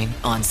at 9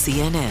 on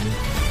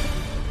CNN.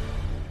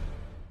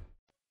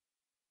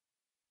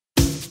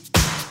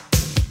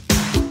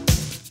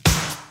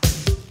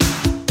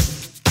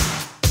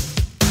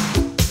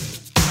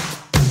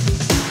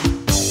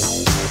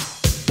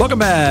 Welcome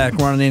back.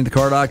 Ron Ananian, the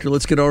Car Doctor.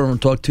 Let's get over and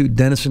talk to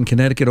Dennis in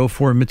Connecticut,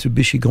 04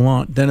 Mitsubishi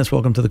Galant. Dennis,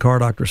 welcome to the Car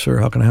Doctor, sir.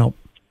 How can I help?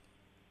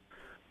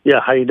 Yeah,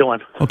 how you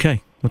doing?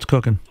 Okay, what's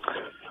cooking?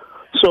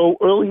 So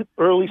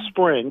early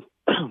spring,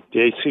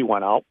 the AC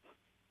went out.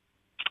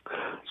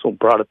 So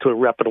brought it to a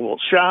reputable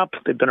shop.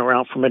 They've been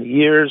around for many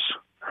years.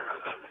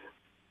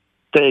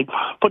 They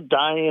put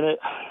dye in it.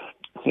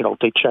 You know,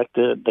 they checked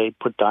it. They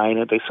put dye in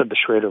it. They said the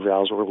Schrader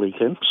valves were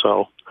leaking.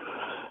 So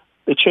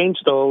they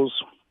changed those.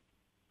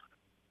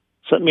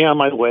 Sent me on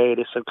my way.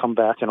 They said, come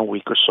back in a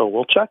week or so.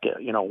 We'll check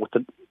it, you know,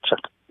 check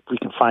if we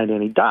can find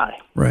any dye.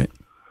 Right.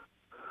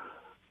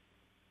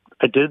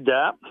 I did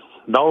that.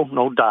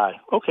 No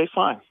dye. Okay,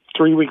 fine.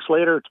 3 weeks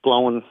later, it's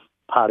blowing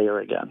hot air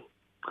again.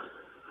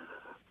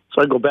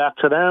 So I go back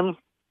to them.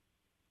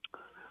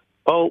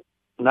 Oh,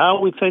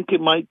 now we think it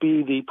might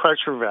be the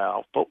pressure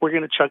valve, but we're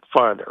going to check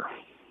farther.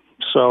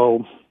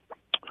 So,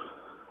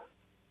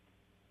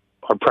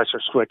 or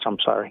pressure switch, I'm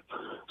sorry.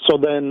 So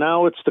then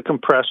now it's the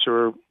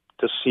compressor.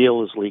 The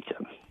seal is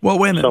leaking. Well,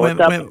 wait a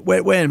minute.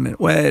 Wait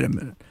a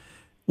minute.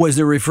 Was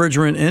there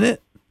refrigerant in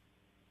it?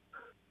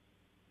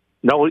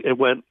 No, it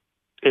went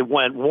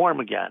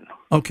warm again.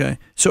 Okay,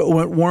 so it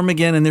went warm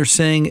again, and they're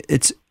saying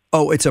it's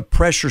a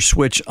pressure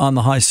switch on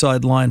the high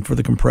side line for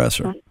the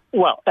compressor.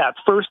 Well, at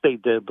first they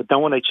did, but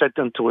then when they checked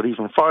into it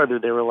even farther,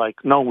 they were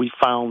like, "No, we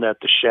found that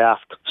the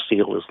shaft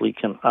seal is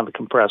leaking on the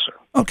compressor."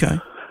 Okay.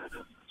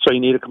 So you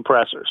need a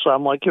compressor. So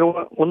I'm like, you know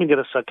what? Let me get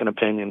a second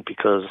opinion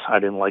because I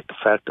didn't like the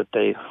fact that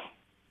they,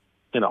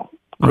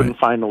 couldn't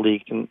find the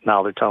leak, and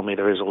now they're telling me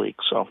there is a leak.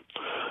 So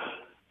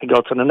I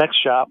go to the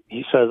next shop.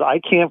 He says, I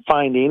can't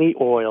find any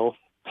oil.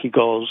 He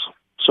goes,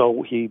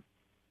 so he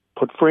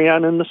put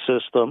Freon in the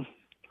system,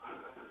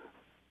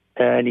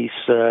 and he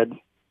said,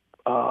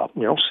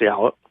 see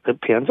how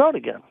it pans out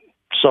again.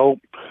 So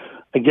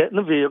I get in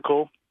the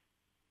vehicle,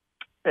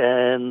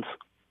 and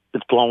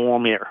it's blowing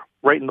warm air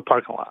right in the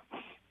parking lot.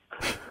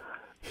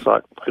 So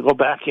I go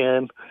back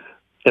in,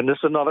 and this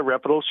is another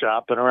reputable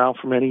shop, been around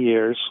for many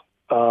years.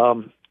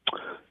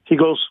 He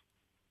goes,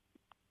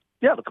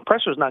 yeah, the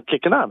compressor's not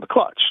kicking on, the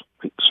clutch.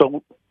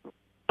 So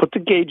put the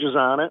gauges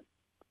on it,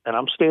 and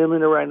I'm standing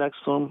there right next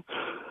to him.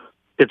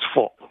 It's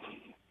full.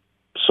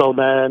 So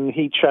then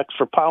he checks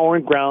for power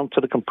and ground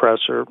to the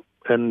compressor,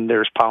 and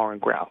there's power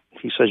and ground.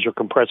 He says, your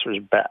compressor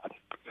is bad.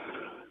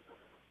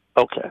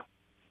 Okay.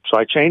 So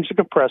I changed the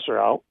compressor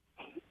out,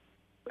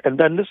 and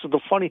then this is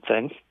the funny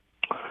thing.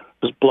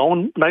 It was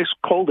blowing nice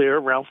cold air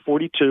around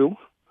 42.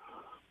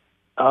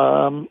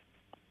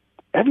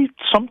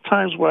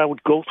 Sometimes when I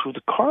would go through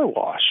the car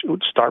wash, it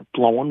would start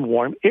blowing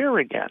warm air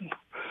again.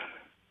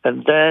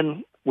 And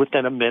then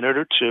within a minute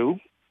or two,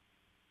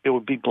 it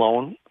would be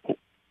blowing.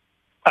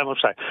 I'm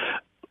sorry.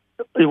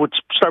 It would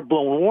start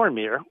blowing warm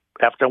air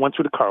after I went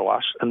through the car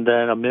wash. And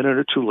then a minute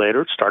or two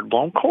later, it started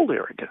blowing cold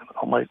air again.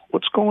 I'm like,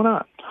 what's going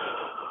on?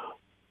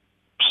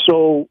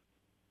 So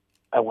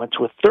I went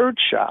to a third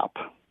shop,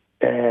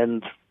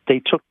 and they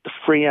took the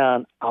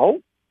Freon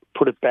out,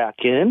 put it back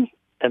in,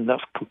 and the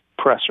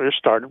compressor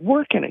started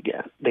working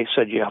again. They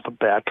said, you have a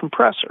bad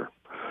compressor.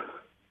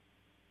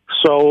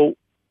 So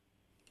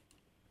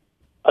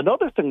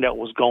another thing that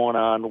was going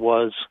on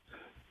was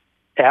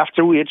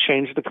after we had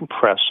changed the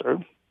compressor,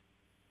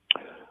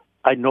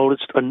 I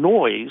noticed a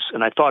noise,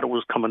 and I thought it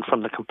was coming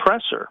from the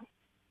compressor.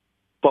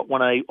 But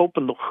when I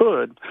opened the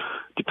hood,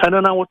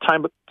 depending on what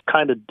time of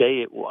kind of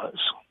day it was.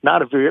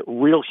 Not a very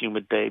real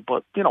humid day,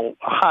 but, you know,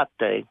 a hot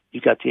day.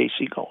 You got the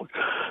AC going.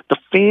 The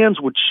fans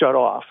would shut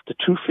off. The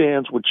two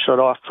fans would shut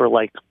off for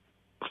like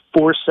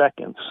 4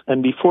 seconds.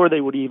 And before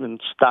they would even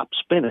stop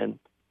spinning,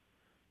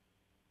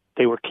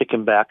 they were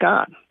kicking back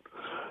on.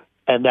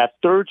 And that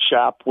third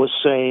shop was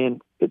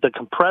saying the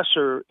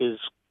compressor is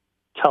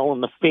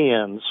telling the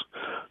fans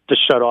to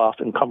shut off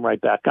and come right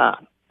back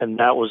on. And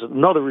that was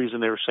another reason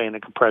they were saying the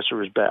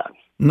compressor is bad.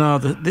 No,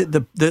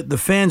 the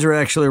fans are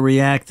actually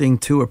reacting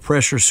to a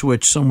pressure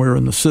switch somewhere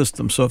in the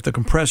system. So if the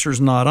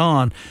compressor's not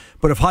on,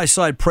 but if high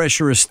side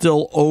pressure is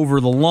still over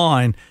the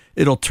line,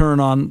 it'll turn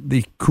on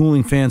the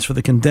cooling fans for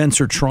the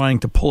condenser, trying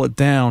to pull it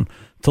down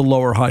to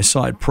lower high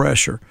side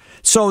pressure.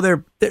 So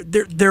they're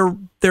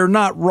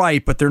not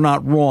right, but they're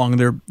not wrong.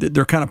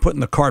 They're kind of putting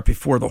the cart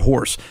before the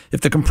horse.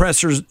 If the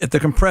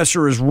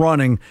compressor is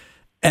running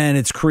and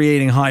it's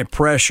creating high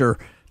pressure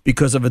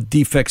because of a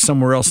defect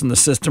somewhere else in the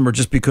system, or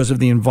just because of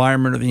the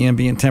environment or the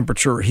ambient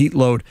temperature or heat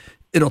load,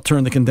 it'll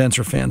turn the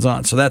condenser fans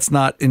on. So that's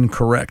not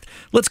incorrect.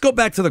 Let's go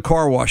back to the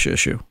car wash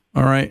issue.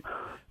 All right.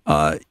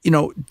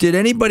 Did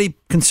anybody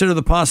consider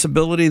the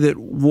possibility that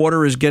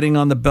water is getting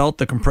on the belt,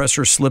 the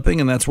compressor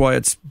slipping, and that's why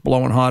it's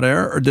blowing hot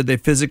air? Or did they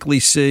physically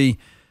see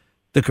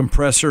the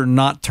compressor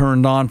not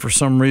turned on for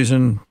some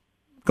reason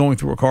going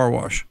through a car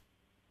wash?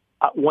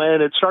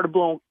 When it started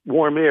blowing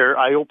warm air,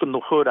 I opened the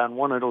hood on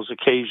one of those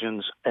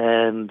occasions,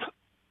 and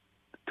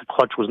the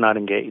clutch was not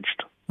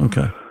engaged.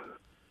 Okay.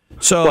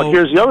 So, but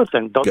here's the other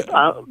thing. Go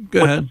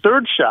ahead. The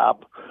third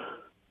shop,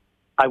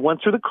 I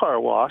went through the car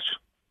wash.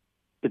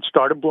 It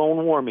started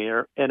blowing warm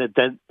air, and it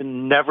then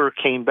never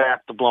came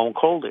back to blowing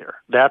cold air.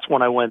 That's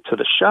when I went to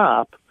the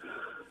shop,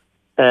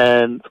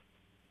 and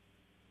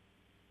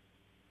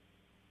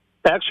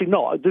actually,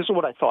 no, this is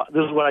what I thought.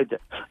 This is what I did.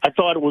 I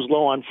thought it was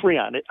low on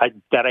Freon,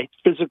 that I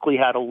physically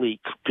had a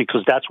leak,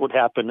 because that's what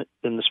happened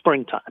in the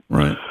springtime.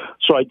 Right.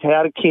 So I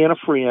had a can of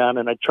Freon,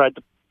 and I tried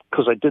to,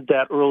 because I did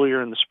that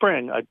earlier in the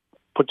spring, I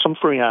put some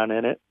Freon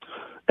in it,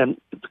 and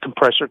the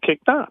compressor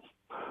kicked on.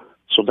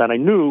 So then I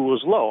knew it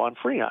was low on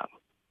Freon.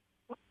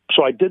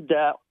 So I did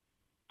that.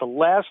 The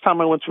last time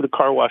I went through the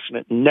car wash, and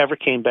it never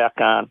came back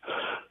on.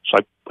 So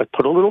I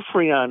put a little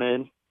Freon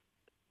in,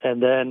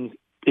 and then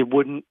it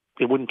wouldn't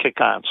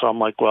kick on. So I'm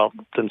like, well,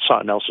 then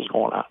something else is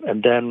going on.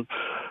 And then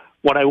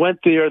when I went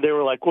there, they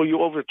were like, well,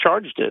 you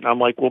overcharged it. And I'm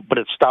like, well, but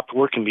it stopped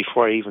working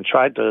before I even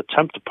tried to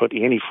attempt to put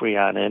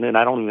anti-Freon in. And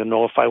I don't even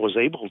know if I was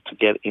able to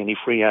get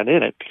anti-Freon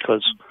in it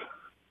because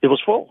it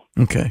was full.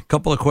 Okay.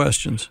 Couple of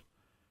questions.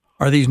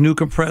 Are these new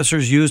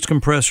compressors, used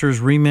compressors,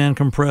 reman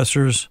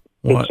compressors?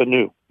 What? It's a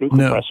new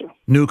compressor.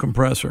 New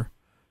compressor.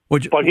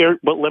 But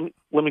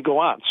let me go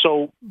on.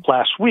 So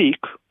last week,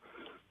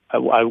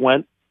 I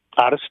went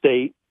out of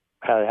state.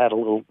 I had a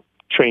little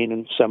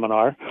training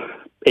seminar.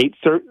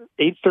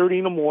 8:30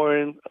 in the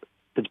morning,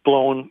 it's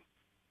blowing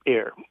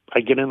air.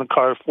 I get in the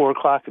car at 4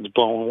 o'clock, it's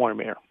blowing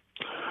warm air.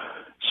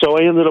 So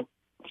I ended up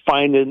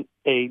finding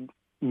a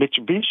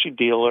Mitsubishi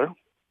dealer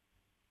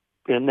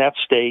in that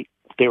state.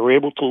 They were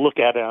able to look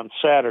at it on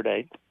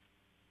Saturday,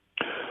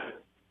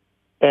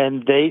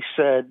 and they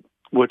said,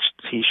 which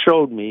he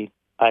showed me,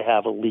 I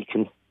have a leak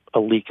in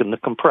the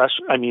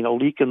compressor. I mean, a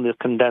leak in the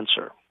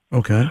condenser.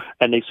 Okay.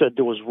 And they said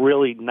there was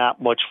really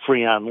not much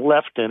Freon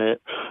left in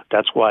it.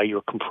 That's why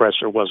your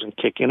compressor wasn't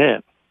kicking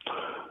in.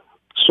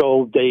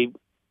 So they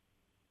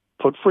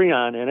put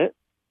Freon in it.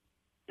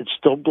 It's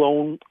still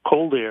blowing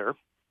cold air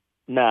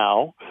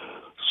now,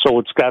 so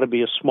it's got to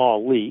be a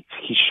small leak.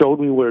 He showed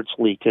me where it's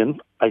leaking.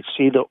 I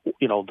see the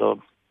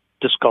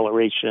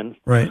discoloration.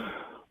 Right.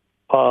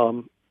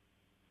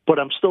 But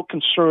I'm still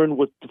concerned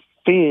with the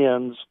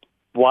fans,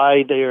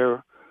 why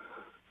they're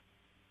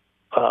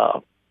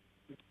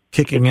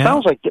kicking out.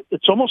 Sounds like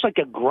it's almost like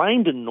a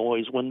grinding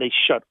noise when they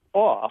shut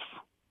off,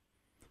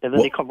 and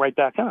then they come right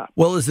back on.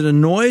 Well, is it a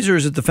noise, or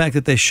is it the fact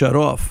that they shut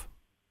off,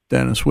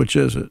 Dennis? Which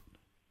is it?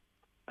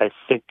 I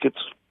think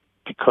it's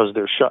because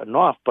they're shutting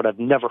off, but I've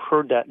never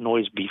heard that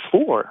noise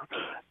before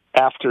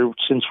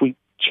since we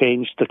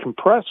changed the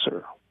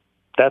compressor.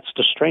 That's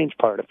the strange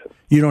part of it.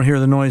 You don't hear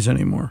the noise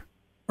anymore?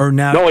 Or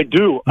now? No, I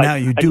do. Now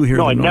you do hear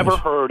the noise. No, I never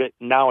heard it.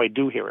 Now I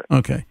do hear it.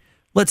 Okay.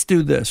 Let's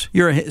do this.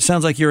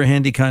 Sounds like you're a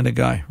handy kind of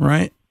guy,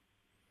 right?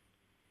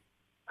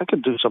 I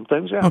could do some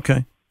things, yeah.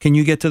 Okay. Can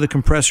you get to the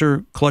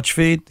compressor clutch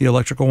feed, the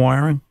electrical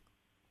wiring?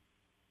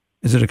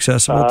 Is it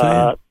accessible to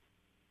you?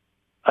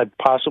 I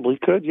possibly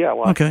could, yeah.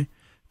 Well, okay.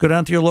 Go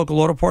down to your local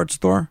auto parts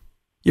store.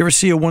 You ever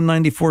see a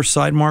 194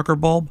 side marker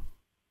bulb?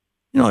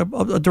 You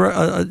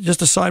know,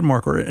 just a side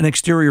marker, an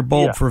exterior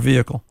bulb for a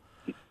vehicle.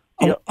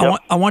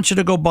 I want you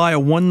to go buy a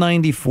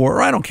 194,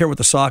 or I don't care what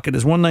the socket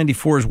is.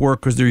 194s work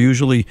because they're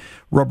usually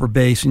rubber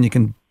base and you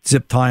can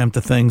zip tie them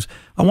to things.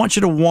 I want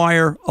you to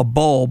wire a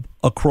bulb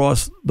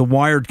across the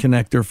wired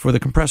connector for the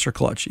compressor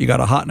clutch. You got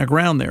a hot and a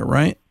ground there,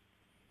 right?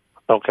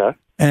 Okay.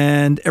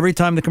 And every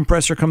time the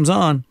compressor comes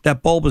on,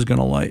 that bulb is going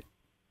to light.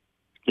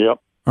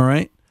 Yep. All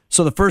right.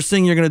 So the first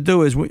thing you're going to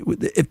do is,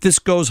 if this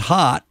goes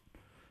hot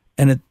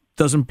and it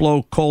doesn't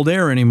blow cold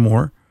air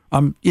anymore,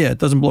 It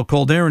doesn't blow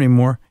cold air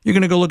anymore. You're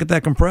going to go look at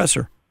that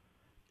compressor.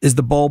 Is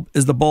the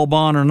bulb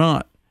on or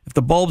not? If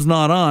the bulb's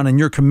not on and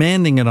you're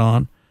commanding it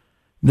on,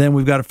 then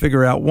we've got to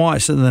figure out why.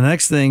 So the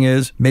next thing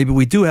is maybe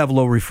we do have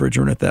low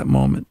refrigerant at that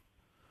moment.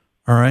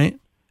 All right?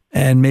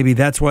 And maybe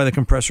that's why the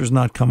compressor's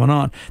not coming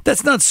on.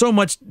 That's not so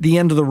much the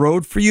end of the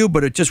road for you,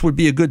 but it just would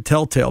be a good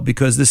telltale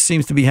because this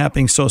seems to be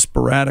happening so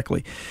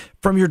sporadically.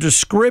 From your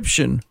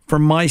description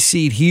from my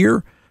seat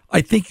here,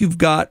 I think you've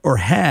got or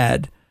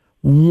had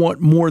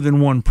more than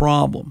one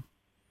problem.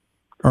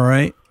 All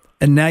right?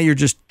 And now you're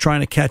just trying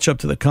to catch up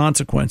to the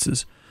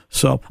consequences.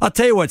 So I'll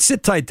tell you what,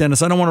 sit tight,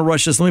 Dennis. I don't want to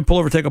rush this. Let me pull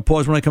over, take a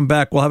pause. When I come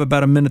back, we'll have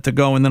about a minute to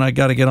go, and then I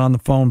got to get on the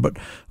phone. But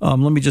let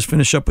me just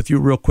finish up with you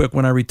real quick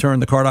when I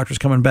return. The Car Doctor's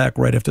coming back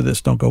right after this.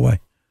 Don't go away.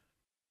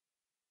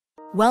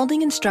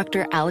 Welding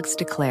instructor Alex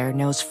DeClaire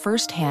knows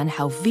firsthand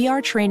how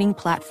VR training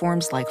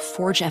platforms like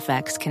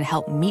ForgeFX can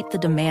help meet the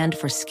demand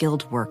for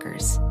skilled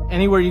workers.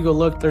 Anywhere you go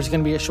look, there's going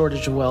to be a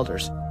shortage of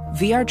welders.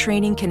 VR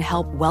training can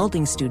help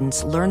welding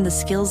students learn the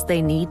skills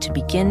they need to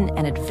begin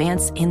and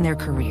advance in their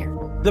career.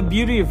 The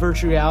beauty of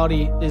virtual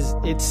reality is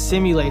it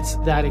simulates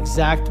that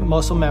exact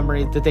muscle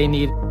memory that they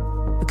need.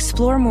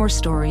 Explore more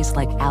stories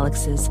like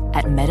Alex's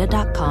at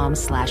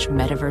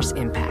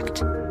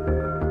meta.com/metaverseimpact.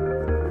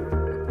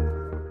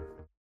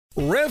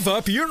 Rev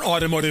up your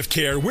automotive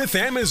care with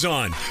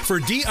Amazon.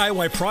 For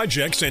DIY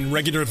projects and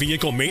regular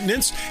vehicle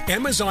maintenance,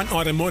 Amazon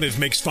Automotive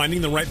makes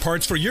finding the right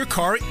parts for your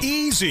car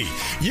easy.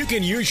 You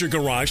can use your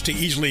garage to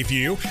easily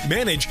view,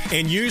 manage,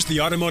 and use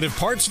the automotive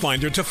parts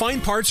finder to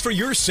find parts for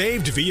your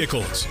saved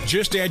vehicles.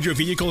 Just add your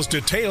vehicle's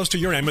details to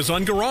your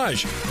Amazon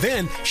garage.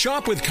 Then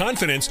shop with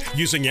confidence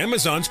using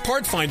Amazon's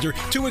part finder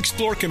to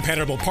explore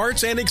compatible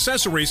parts and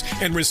accessories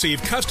and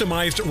receive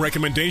customized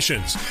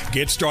recommendations.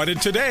 Get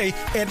started today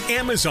at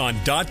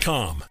Amazon.com.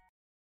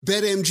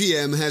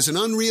 BetMGM has an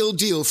unreal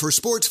deal for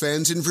sports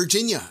fans in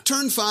Virginia.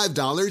 Turn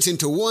 $5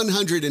 into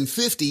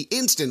 $150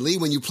 instantly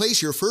when you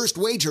place your first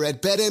wager at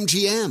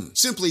BetMGM.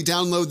 Simply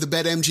download the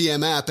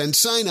BetMGM app and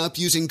sign up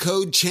using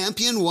code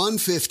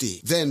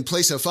CHAMPION150. Then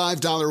place a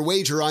 $5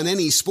 wager on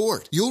any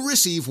sport. You'll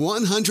receive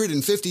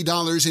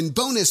 $150 in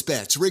bonus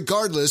bets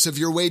regardless of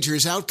your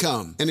wager's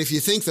outcome. And if you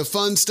think the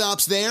fun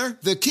stops there,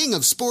 the King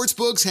of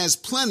Sportsbooks has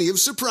plenty of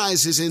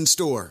surprises in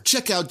store.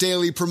 Check out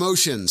daily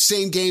promotions,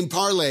 same-game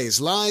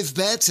parlays, live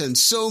bets, and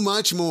so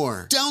much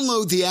more.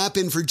 Download the app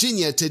in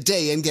Virginia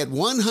today and get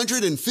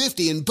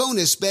 $150 in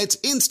bonus bets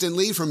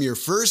instantly from your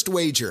first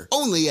wager.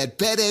 Only at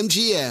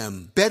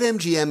BetMGM.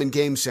 BetMGM and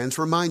GameSense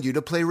remind you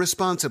to play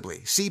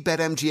responsibly. See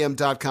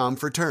BetMGM.com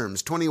for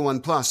terms. 21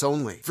 plus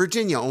only.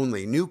 Virginia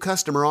only. New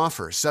customer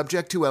offer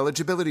subject to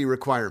eligibility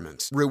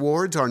requirements.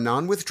 Rewards are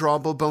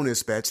non-withdrawable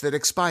bonus bets that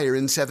expire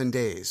in 7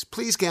 days.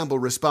 Please gamble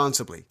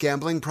responsibly.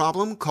 Gambling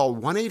problem? Call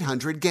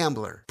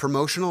 1-800-GAMBLER.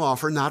 Promotional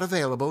offer not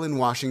available in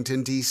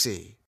Washington,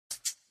 D.C.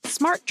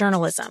 Smart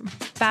journalism.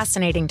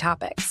 Fascinating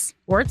topics.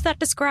 Words that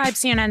describe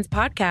CNN's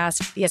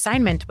podcast, The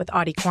Assignment with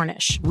Audie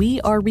Cornish. We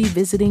are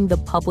revisiting the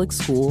public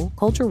school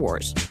culture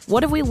wars.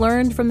 What have we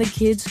learned from the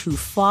kids who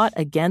fought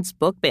against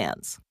book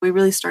bans? We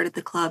really started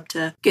the club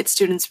to get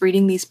students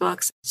reading these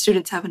books.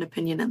 Students have an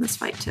opinion in this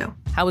fight, too.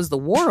 How has the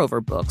war over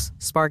books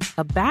sparked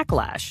a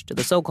backlash to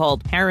the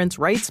so-called parents'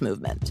 rights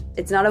movement?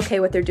 It's not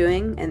okay what they're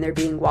doing, and they're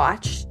being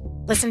watched.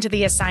 Listen to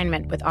The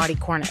Assignment with Audie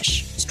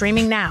Cornish.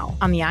 Streaming now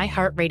on the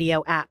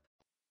iHeartRadio app.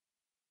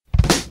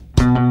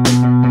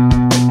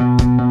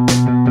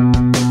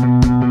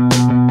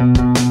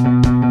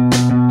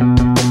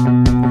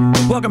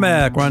 Welcome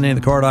back. Ron Ananian,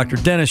 the Car Doctor.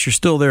 Dennis, you're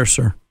still there,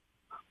 sir?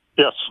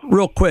 Yes.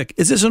 Real quick,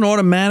 is this an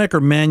automatic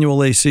or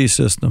manual AC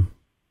system?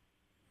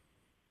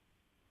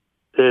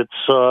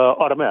 It's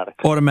automatic.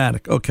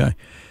 Automatic, okay.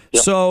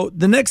 Yep. So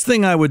the next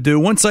thing I would do,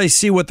 once I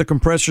see what the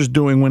compressor's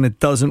doing when it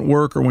doesn't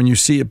work or when you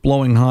see it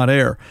blowing hot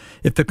air,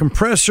 if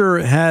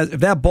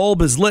that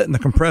bulb is lit and the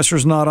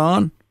compressor's not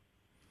on,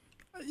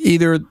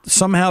 either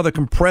somehow the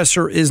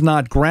compressor is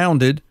not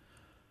grounded,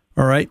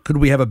 all right, could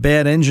we have a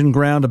bad engine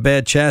ground, a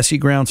bad chassis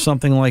ground,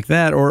 something like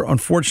that, or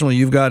unfortunately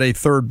you've got a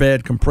third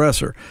bad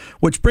compressor.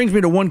 Which brings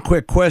me to one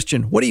quick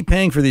question. What are you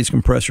paying for these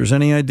compressors?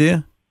 Any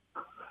idea?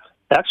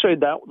 Actually,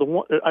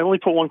 I only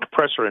put one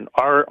compressor in,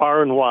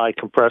 R&Y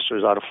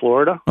compressors out of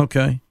Florida.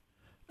 Okay.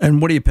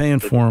 And what are you paying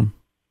for them?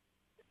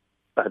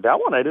 That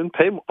one, I didn't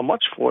pay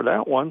much for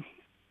that one.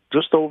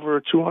 Just over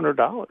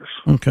 $200.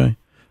 Okay.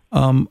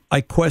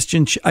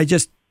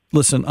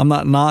 Listen, I'm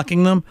not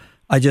knocking them.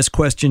 I just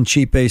question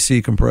cheap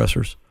AC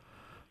compressors.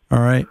 All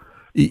right.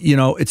 You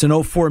know, it's an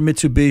 04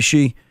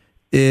 Mitsubishi.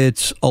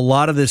 It's a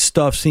lot of this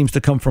stuff seems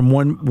to come from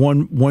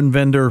one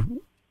vendor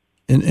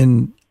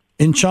in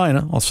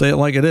China. I'll say it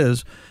like it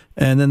is.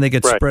 And then they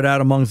get spread out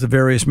amongst the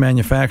various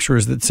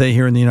manufacturers that say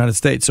here in the United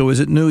States. So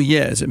is it new?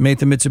 Yeah. Is it made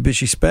to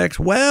Mitsubishi specs?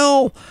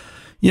 Well,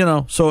 you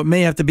know, so it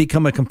may have to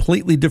become a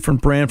completely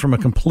different brand from a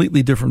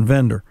completely different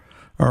vendor.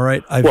 All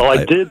right. I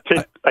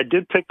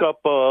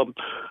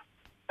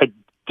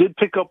did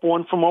pick up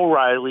one from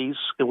O'Reilly's.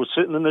 It was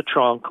sitting in the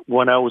trunk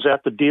when I was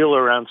at the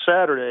dealer on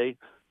Saturday.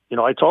 You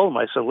know, I told him,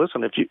 I said,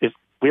 listen, if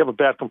we have a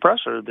bad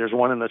compressor. There's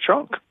one in the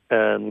trunk.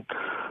 And,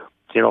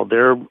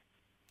 their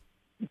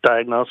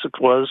diagnosis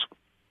was,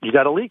 you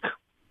got a leak.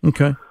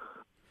 Okay.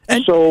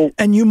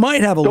 And you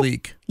might have a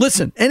leak.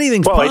 Listen,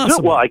 anything's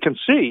possible. I can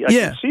see. I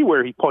can see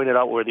where he pointed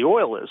out where the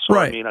oil is. So,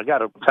 right. I got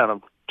to kind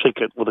of take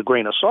it with a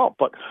grain of salt.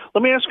 But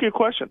let me ask you a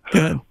question.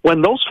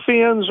 When those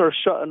fans are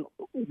shut,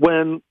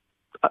 when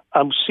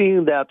I'm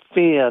seeing that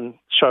fan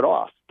shut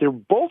off, they're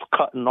both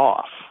cutting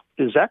off.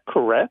 Is that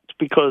correct?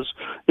 Because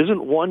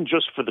isn't one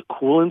just for the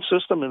cooling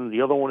system and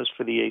the other one is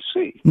for the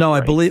AC? No,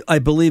 right? I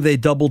believe they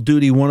double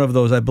duty one of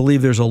those. I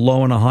believe there's a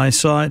low and a high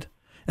side.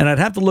 And I'd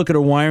have to look at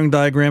a wiring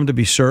diagram to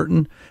be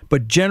certain.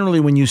 But generally,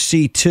 when you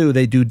see two,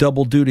 they do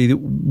double duty.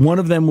 One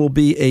of them will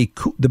be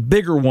the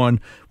bigger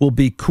one will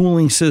be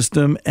cooling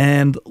system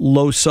and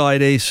low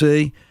side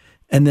AC.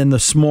 And then the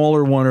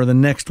smaller one or the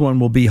next one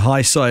will be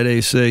high side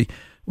AC.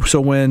 So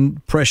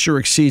when pressure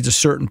exceeds a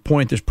certain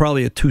point, there's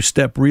probably a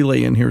two-step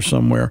relay in here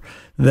somewhere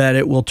that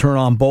it will turn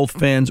on both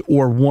fans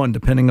or one,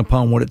 depending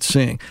upon what it's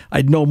seeing.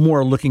 I'd know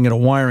more looking at a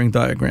wiring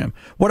diagram.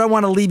 What I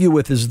want to leave you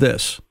with is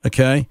this,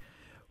 okay?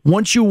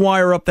 Once you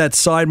wire up that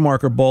side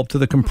marker bulb to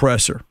the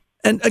compressor,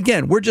 and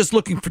again, we're just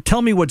looking for,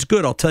 tell me what's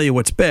good, I'll tell you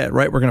what's bad,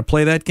 right? We're going to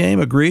play that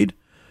game, agreed?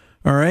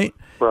 All right?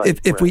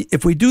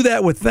 If we do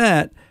that with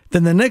that,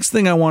 then the next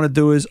thing I want to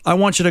do is I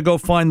want you to go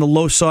find the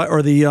low side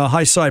or the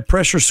high side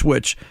pressure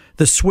switch,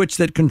 the switch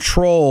that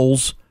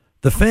controls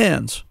the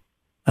fans.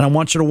 And I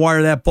want you to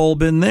wire that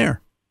bulb in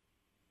there.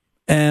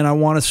 And I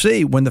want to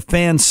see when the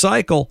fans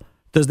cycle,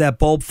 does that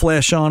bulb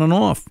flash on and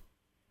off?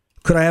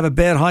 Could I have a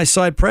bad high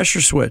side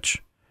pressure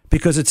switch?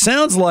 Because it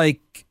sounds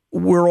like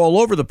we're all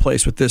over the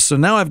place with this. So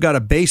now I've got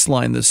to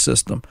baseline this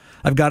system.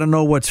 I've got to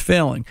know what's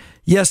failing.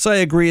 Yes, I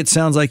agree. It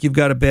sounds like you've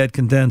got a bad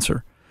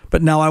condenser.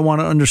 But now I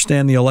want to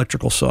understand the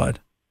electrical side.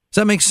 Does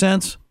that make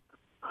sense?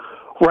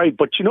 Right.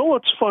 But you know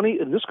what's funny?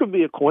 And this could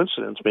be a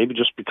coincidence, maybe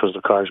just because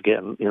the car's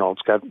getting,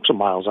 it's got some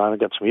miles on it,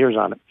 got some years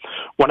on it.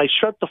 When I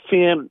shut the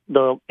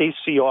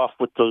AC off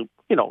with the,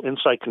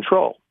 inside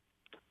control,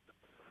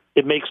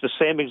 it makes the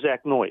same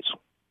exact noise,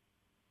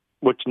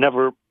 which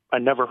I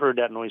never heard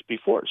that noise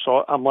before.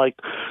 So I'm like,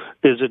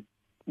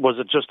 was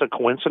it just a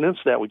coincidence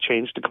that we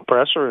changed the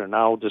compressor and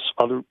now this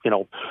other,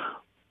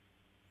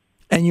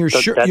 And you're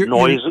sure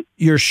noise?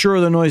 You're sure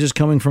the noise is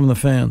coming from the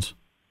fans?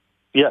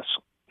 Yes.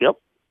 Yep.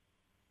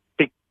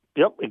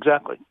 Yep.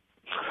 Exactly.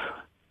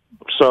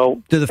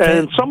 So,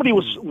 and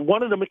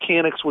one of the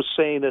mechanics was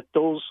saying that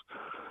those.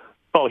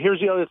 Oh, here's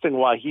the other thing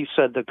why he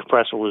said the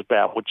compressor was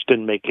bad, which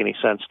didn't make any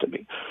sense to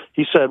me.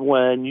 He said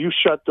when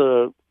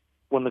the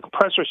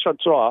compressor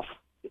shuts off,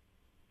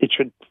 it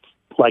should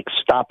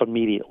stop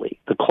immediately.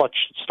 The clutch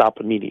should stop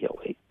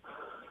immediately.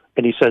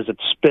 And he says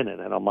it's spinning.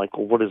 And I'm like,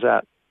 well, what is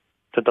that?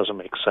 That doesn't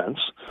make sense.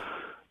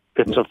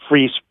 It's a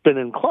free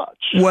spinning clutch.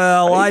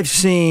 Well,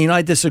 right?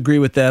 I disagree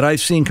with that.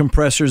 I've seen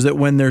compressors that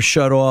when they're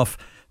shut off,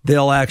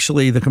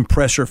 the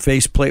compressor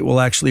faceplate will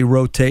actually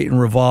rotate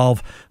and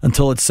revolve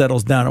until it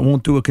settles down. It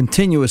won't do it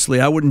continuously.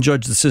 I wouldn't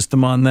judge the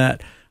system on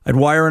that. I'd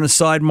wire in a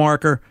side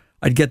marker.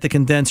 I'd get the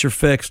condenser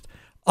fixed.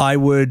 I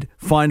would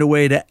find a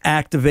way to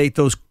activate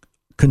those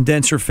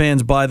condenser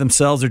fans by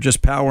themselves. They're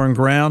just power and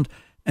ground,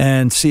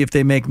 and see if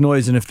they make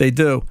noise. And if they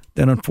do,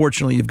 then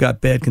unfortunately you've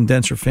got bad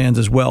condenser fans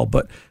as well.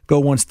 But go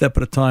one step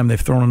at a time. They've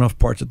thrown enough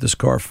parts at this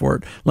car for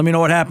it. Let me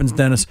know what happens,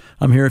 Dennis.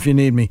 I'm here if you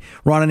need me.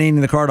 Ron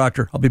Ananian, the Car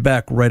Doctor. I'll be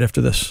back right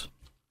after this.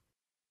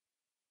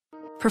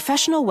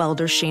 Professional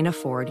welder Shayna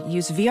Ford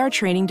used VR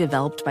training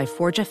developed by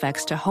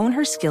ForgeFX to hone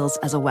her skills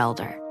as a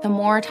welder. The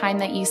more time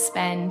that you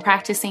spend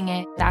practicing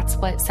it, that's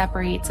what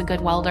separates a good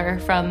welder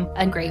from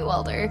a great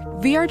welder.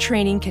 VR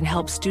training can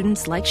help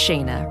students like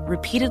Shayna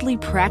repeatedly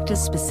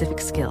practice specific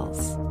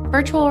skills.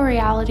 Virtual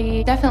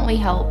reality definitely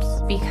helps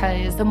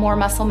because the more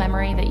muscle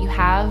memory that you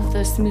have,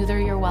 the smoother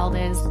your weld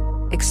is.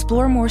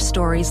 Explore more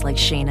stories like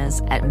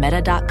Shayna's at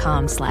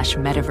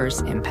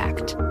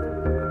meta.com/metaverseimpact.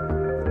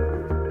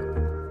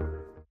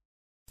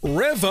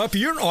 Rev up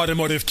your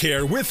automotive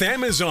care with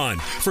Amazon.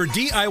 For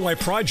DIY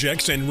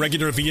projects and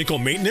regular vehicle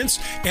maintenance,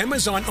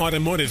 Amazon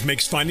Automotive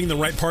makes finding the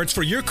right parts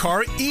for your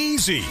car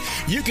easy.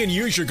 You can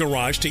use your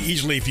garage to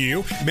easily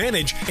view,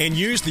 manage, and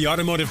use the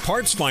automotive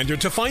parts finder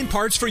to find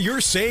parts for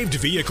your saved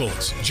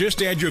vehicles.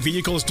 Just add your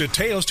vehicle's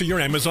details to your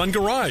Amazon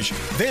garage.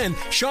 Then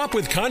shop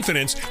with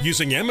confidence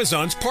using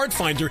Amazon's part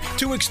finder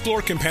to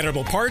explore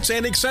compatible parts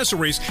and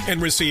accessories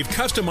and receive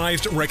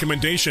customized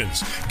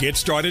recommendations. Get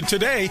started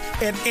today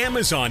at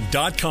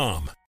Amazon.com.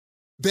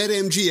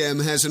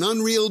 BetMGM has an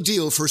unreal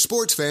deal for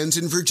sports fans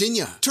in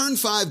Virginia. Turn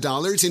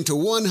 $5 into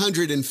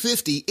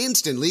 $150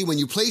 instantly when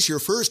you place your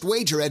first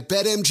wager at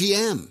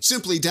BetMGM.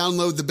 Simply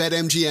download the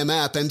BetMGM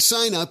app and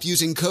sign up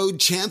using code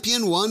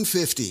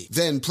CHAMPION150.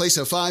 Then place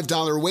a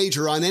 $5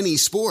 wager on any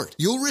sport.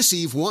 You'll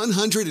receive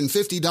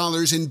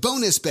 $150 in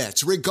bonus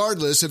bets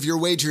regardless of your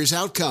wager's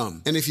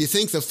outcome. And if you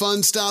think the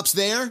fun stops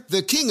there,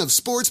 the King of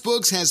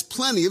Sportsbooks has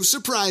plenty of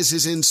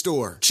surprises in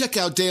store. Check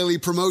out daily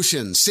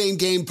promotions,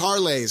 same-game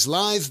parlays,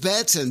 live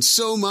bets, bets, and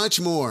so much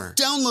more.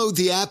 Download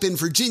the app in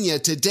Virginia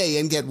today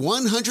and get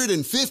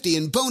 $150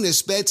 in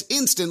bonus bets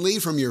instantly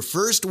from your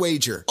first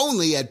wager.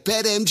 Only at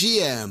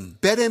BetMGM.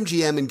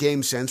 BetMGM and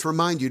GameSense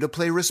remind you to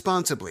play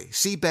responsibly.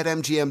 See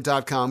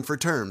BetMGM.com for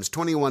terms.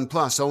 21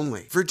 plus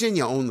only.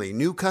 Virginia only.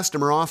 New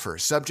customer offer.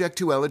 Subject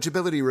to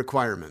eligibility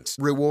requirements.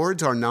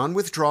 Rewards are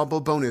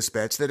non-withdrawable bonus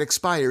bets that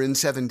expire in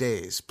 7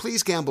 days.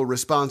 Please gamble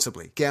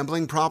responsibly.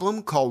 Gambling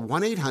problem? Call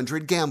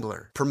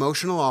 1-800-GAMBLER.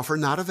 Promotional offer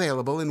not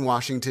available in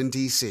Washington,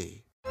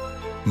 D.C.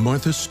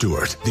 Martha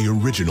Stewart, the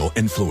original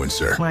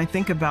influencer. When I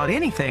think about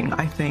anything,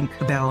 I think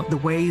about the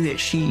way that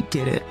she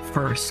did it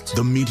first.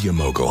 The media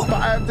mogul.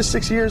 5 to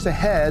 6 years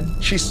ahead,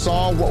 she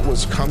saw what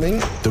was coming.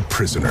 The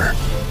prisoner.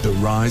 The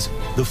rise,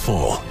 the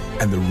fall,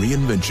 and the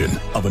reinvention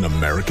of an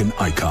American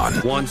icon.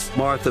 Once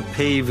Martha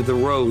paved the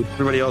road,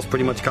 everybody else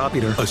pretty much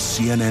copied her. A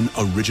CNN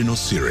original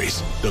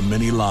series, The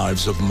Many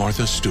Lives of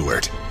Martha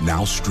Stewart,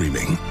 now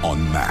streaming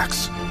on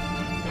Max.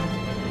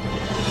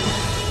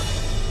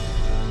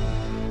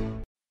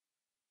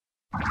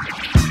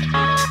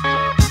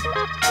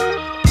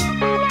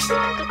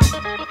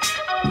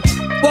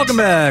 Welcome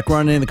back.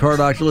 Ron Ananian, the Car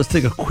Doctor. Let's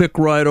take a quick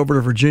ride over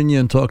to Virginia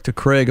and talk to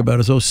Craig about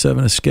his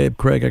 07 Escape.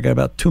 Craig, I got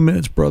about 2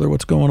 minutes, brother.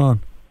 What's going on?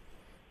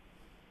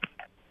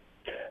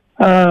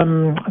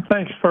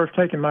 Thanks for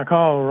taking my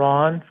call,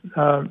 Ron.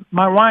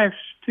 My wife's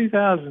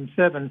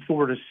 2007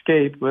 Ford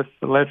Escape with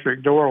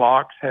electric door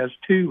locks has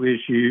 2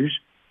 issues.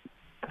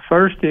 The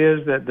first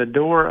is that the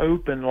door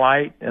open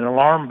light and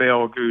alarm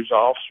bell goes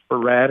off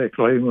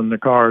sporadically when the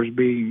car is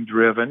being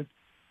driven.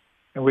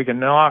 And we can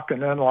lock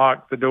and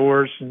unlock the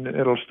doors, and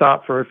it'll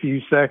stop for a few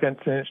seconds,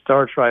 and it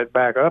starts right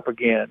back up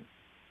again.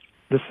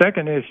 The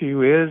second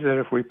issue is that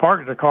if we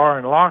park the car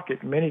and lock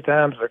it, many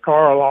times the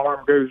car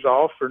alarm goes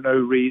off for no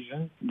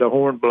reason, the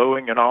horn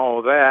blowing and all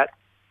of that,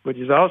 which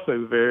is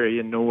also very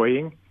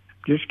annoying.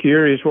 Just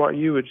curious what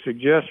you would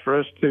suggest for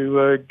us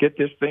to get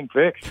this thing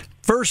fixed.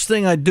 First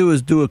thing I'd do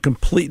is do a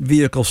complete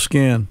vehicle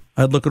scan.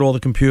 I'd look at all the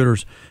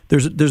computers.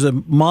 There's a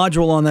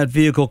module on that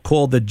vehicle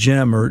called the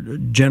GEM, or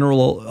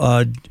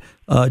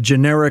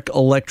generic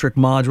electric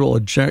module,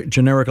 a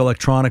generic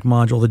electronic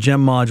module. The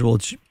GEM module,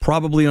 it's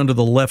probably under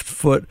the left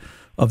foot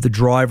of the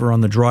driver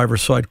on the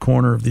driver's side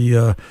corner of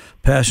the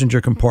passenger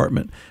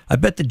compartment. I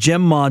bet the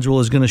GEM module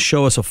is going to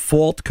show us a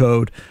fault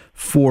code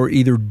for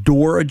either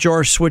door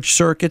ajar switch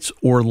circuits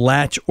or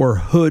latch or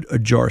hood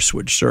ajar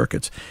switch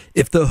circuits.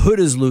 If the hood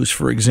is loose,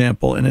 for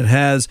example, and it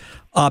has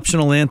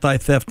optional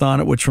anti-theft on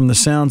it, which from the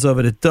sounds of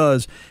it, it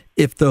does,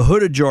 if the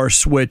hood ajar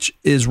switch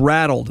is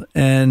rattled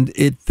and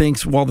it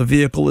thinks while the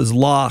vehicle is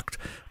locked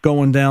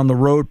going down the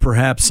road,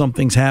 perhaps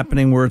something's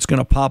happening where it's going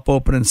to pop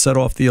open and set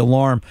off the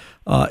alarm,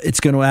 it's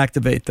going to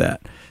activate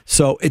that.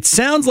 So it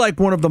sounds like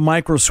one of the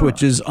micro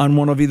switches on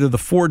one of either the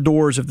 4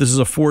 doors, if this is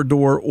a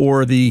 4-door,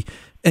 or the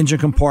engine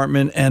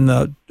compartment and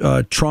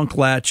the trunk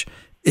latch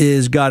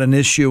is got an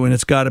issue and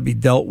it's got to be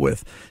dealt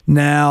with.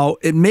 Now,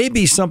 it may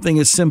be something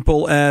as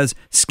simple as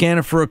scan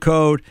it for a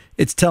code.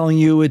 It's telling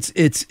you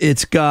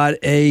it's got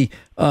a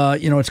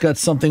it's got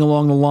something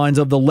along the lines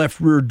of the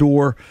left rear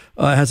door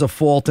has a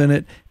fault in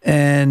it,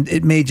 and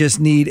it may just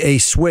need a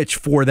switch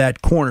for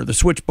that corner. The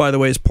switch, by the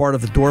way, is part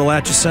of the door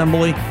latch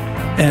assembly,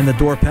 and the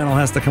door panel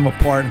has to come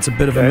apart. It's a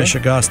bit of a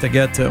mishigas to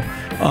get to.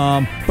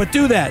 But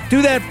do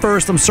that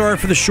first. I'm sorry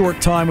for the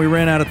short time. We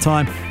ran out of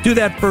time. Do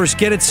that first.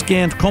 Get it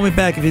scanned. Call me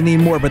back if you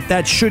need more, but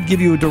that should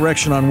give you a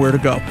direction on where to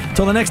go.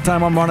 Till the next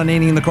time, I'm Ron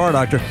Ananian, the Car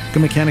Doctor.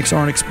 Good mechanics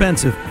aren't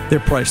expensive. They're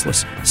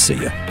priceless. See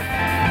ya.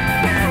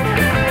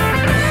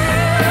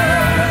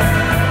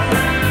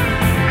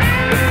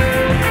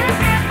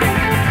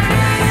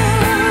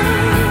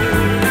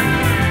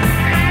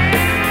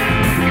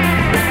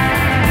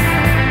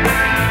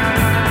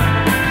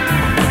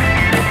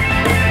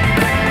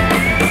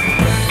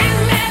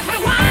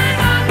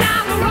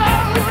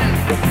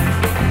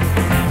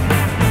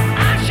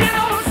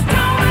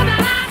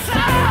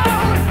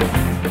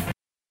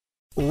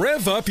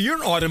 Rev up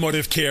your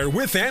automotive care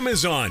with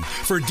Amazon.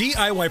 For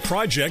DIY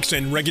projects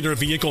and regular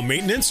vehicle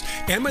maintenance,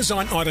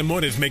 Amazon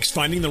Automotive makes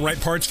finding the right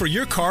parts for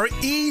your car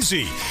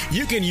easy.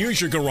 You can use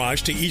your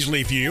garage to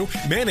easily view,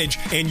 manage,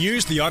 and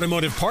use the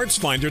automotive parts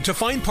finder to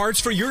find parts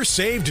for your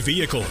saved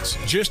vehicles.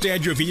 Just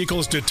add your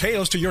vehicle's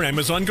details to your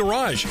Amazon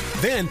garage.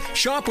 Then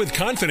shop with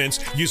confidence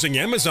using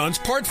Amazon's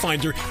part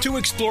finder to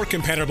explore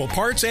compatible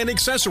parts and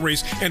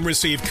accessories and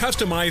receive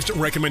customized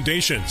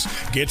recommendations.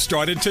 Get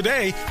started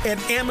today at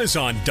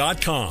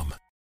Amazon.com.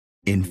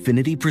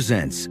 Infiniti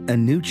presents a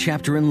new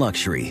chapter in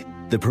luxury,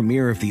 the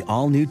premiere of the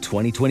all-new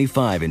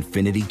 2025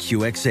 Infiniti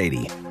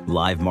QX80,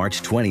 live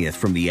March 20th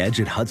from the Edge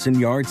at Hudson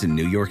Yards in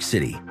New York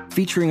City,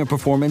 featuring a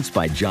performance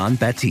by John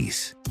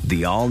Batiste.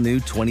 The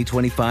all-new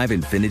 2025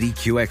 Infiniti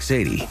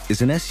QX80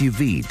 is an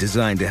SUV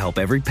designed to help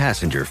every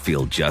passenger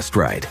feel just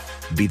right.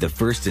 Be the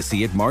first to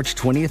see it March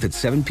 20th at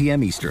 7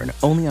 p.m. Eastern,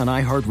 only on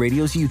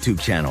iHeartRadio's YouTube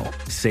channel.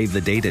 Save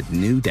the date at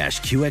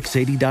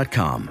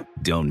new-QX80.com.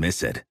 Don't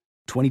miss it.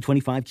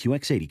 2025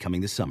 QX80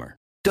 coming this summer.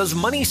 Does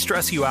money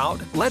stress you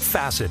out? Let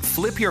Facet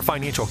flip your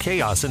financial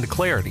chaos into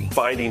clarity.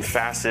 Finding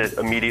Facet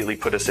immediately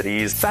put us at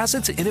ease.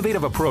 Facet's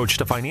innovative approach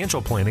to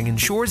financial planning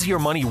ensures your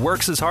money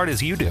works as hard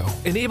as you do,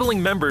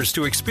 enabling members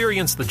to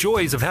experience the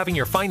joys of having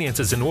your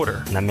finances in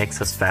order. And that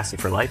makes us Facet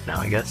for life now,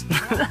 I guess.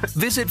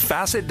 Visit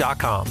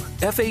Facet.com,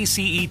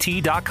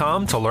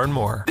 FACET.com to learn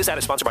more. This ad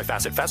is sponsored by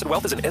Facet. Facet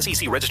Wealth is an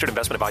SEC registered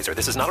investment advisor.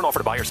 This is not an offer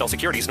to buy or sell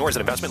securities, nor is it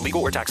investment,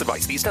 legal, or tax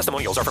advice. These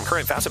testimonials are from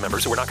current Facet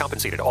members who are not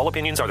compensated. All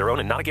opinions are their own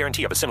and not a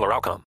guarantee of a similar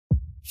outcome.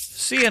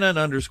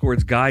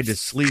 CNN_'s Guide to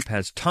Sleep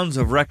has tons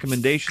of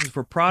recommendations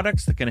for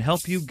products that can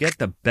help you get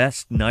the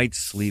best night's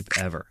sleep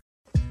ever.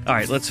 All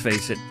right, let's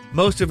face it,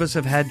 most of us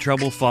have had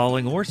trouble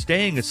falling or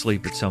staying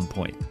asleep at some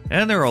point,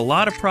 and there are a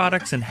lot of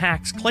products and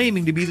hacks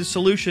claiming to be the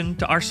solution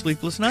to our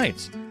sleepless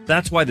nights.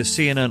 That's why the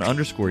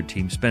CNN_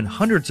 team spend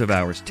hundreds of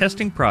hours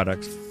testing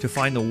products to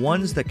find the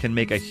ones that can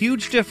make a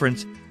huge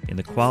difference in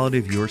the quality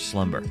of your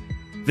slumber.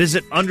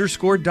 Visit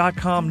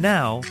underscore.com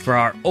now for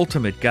our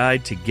ultimate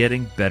guide to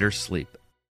getting better sleep.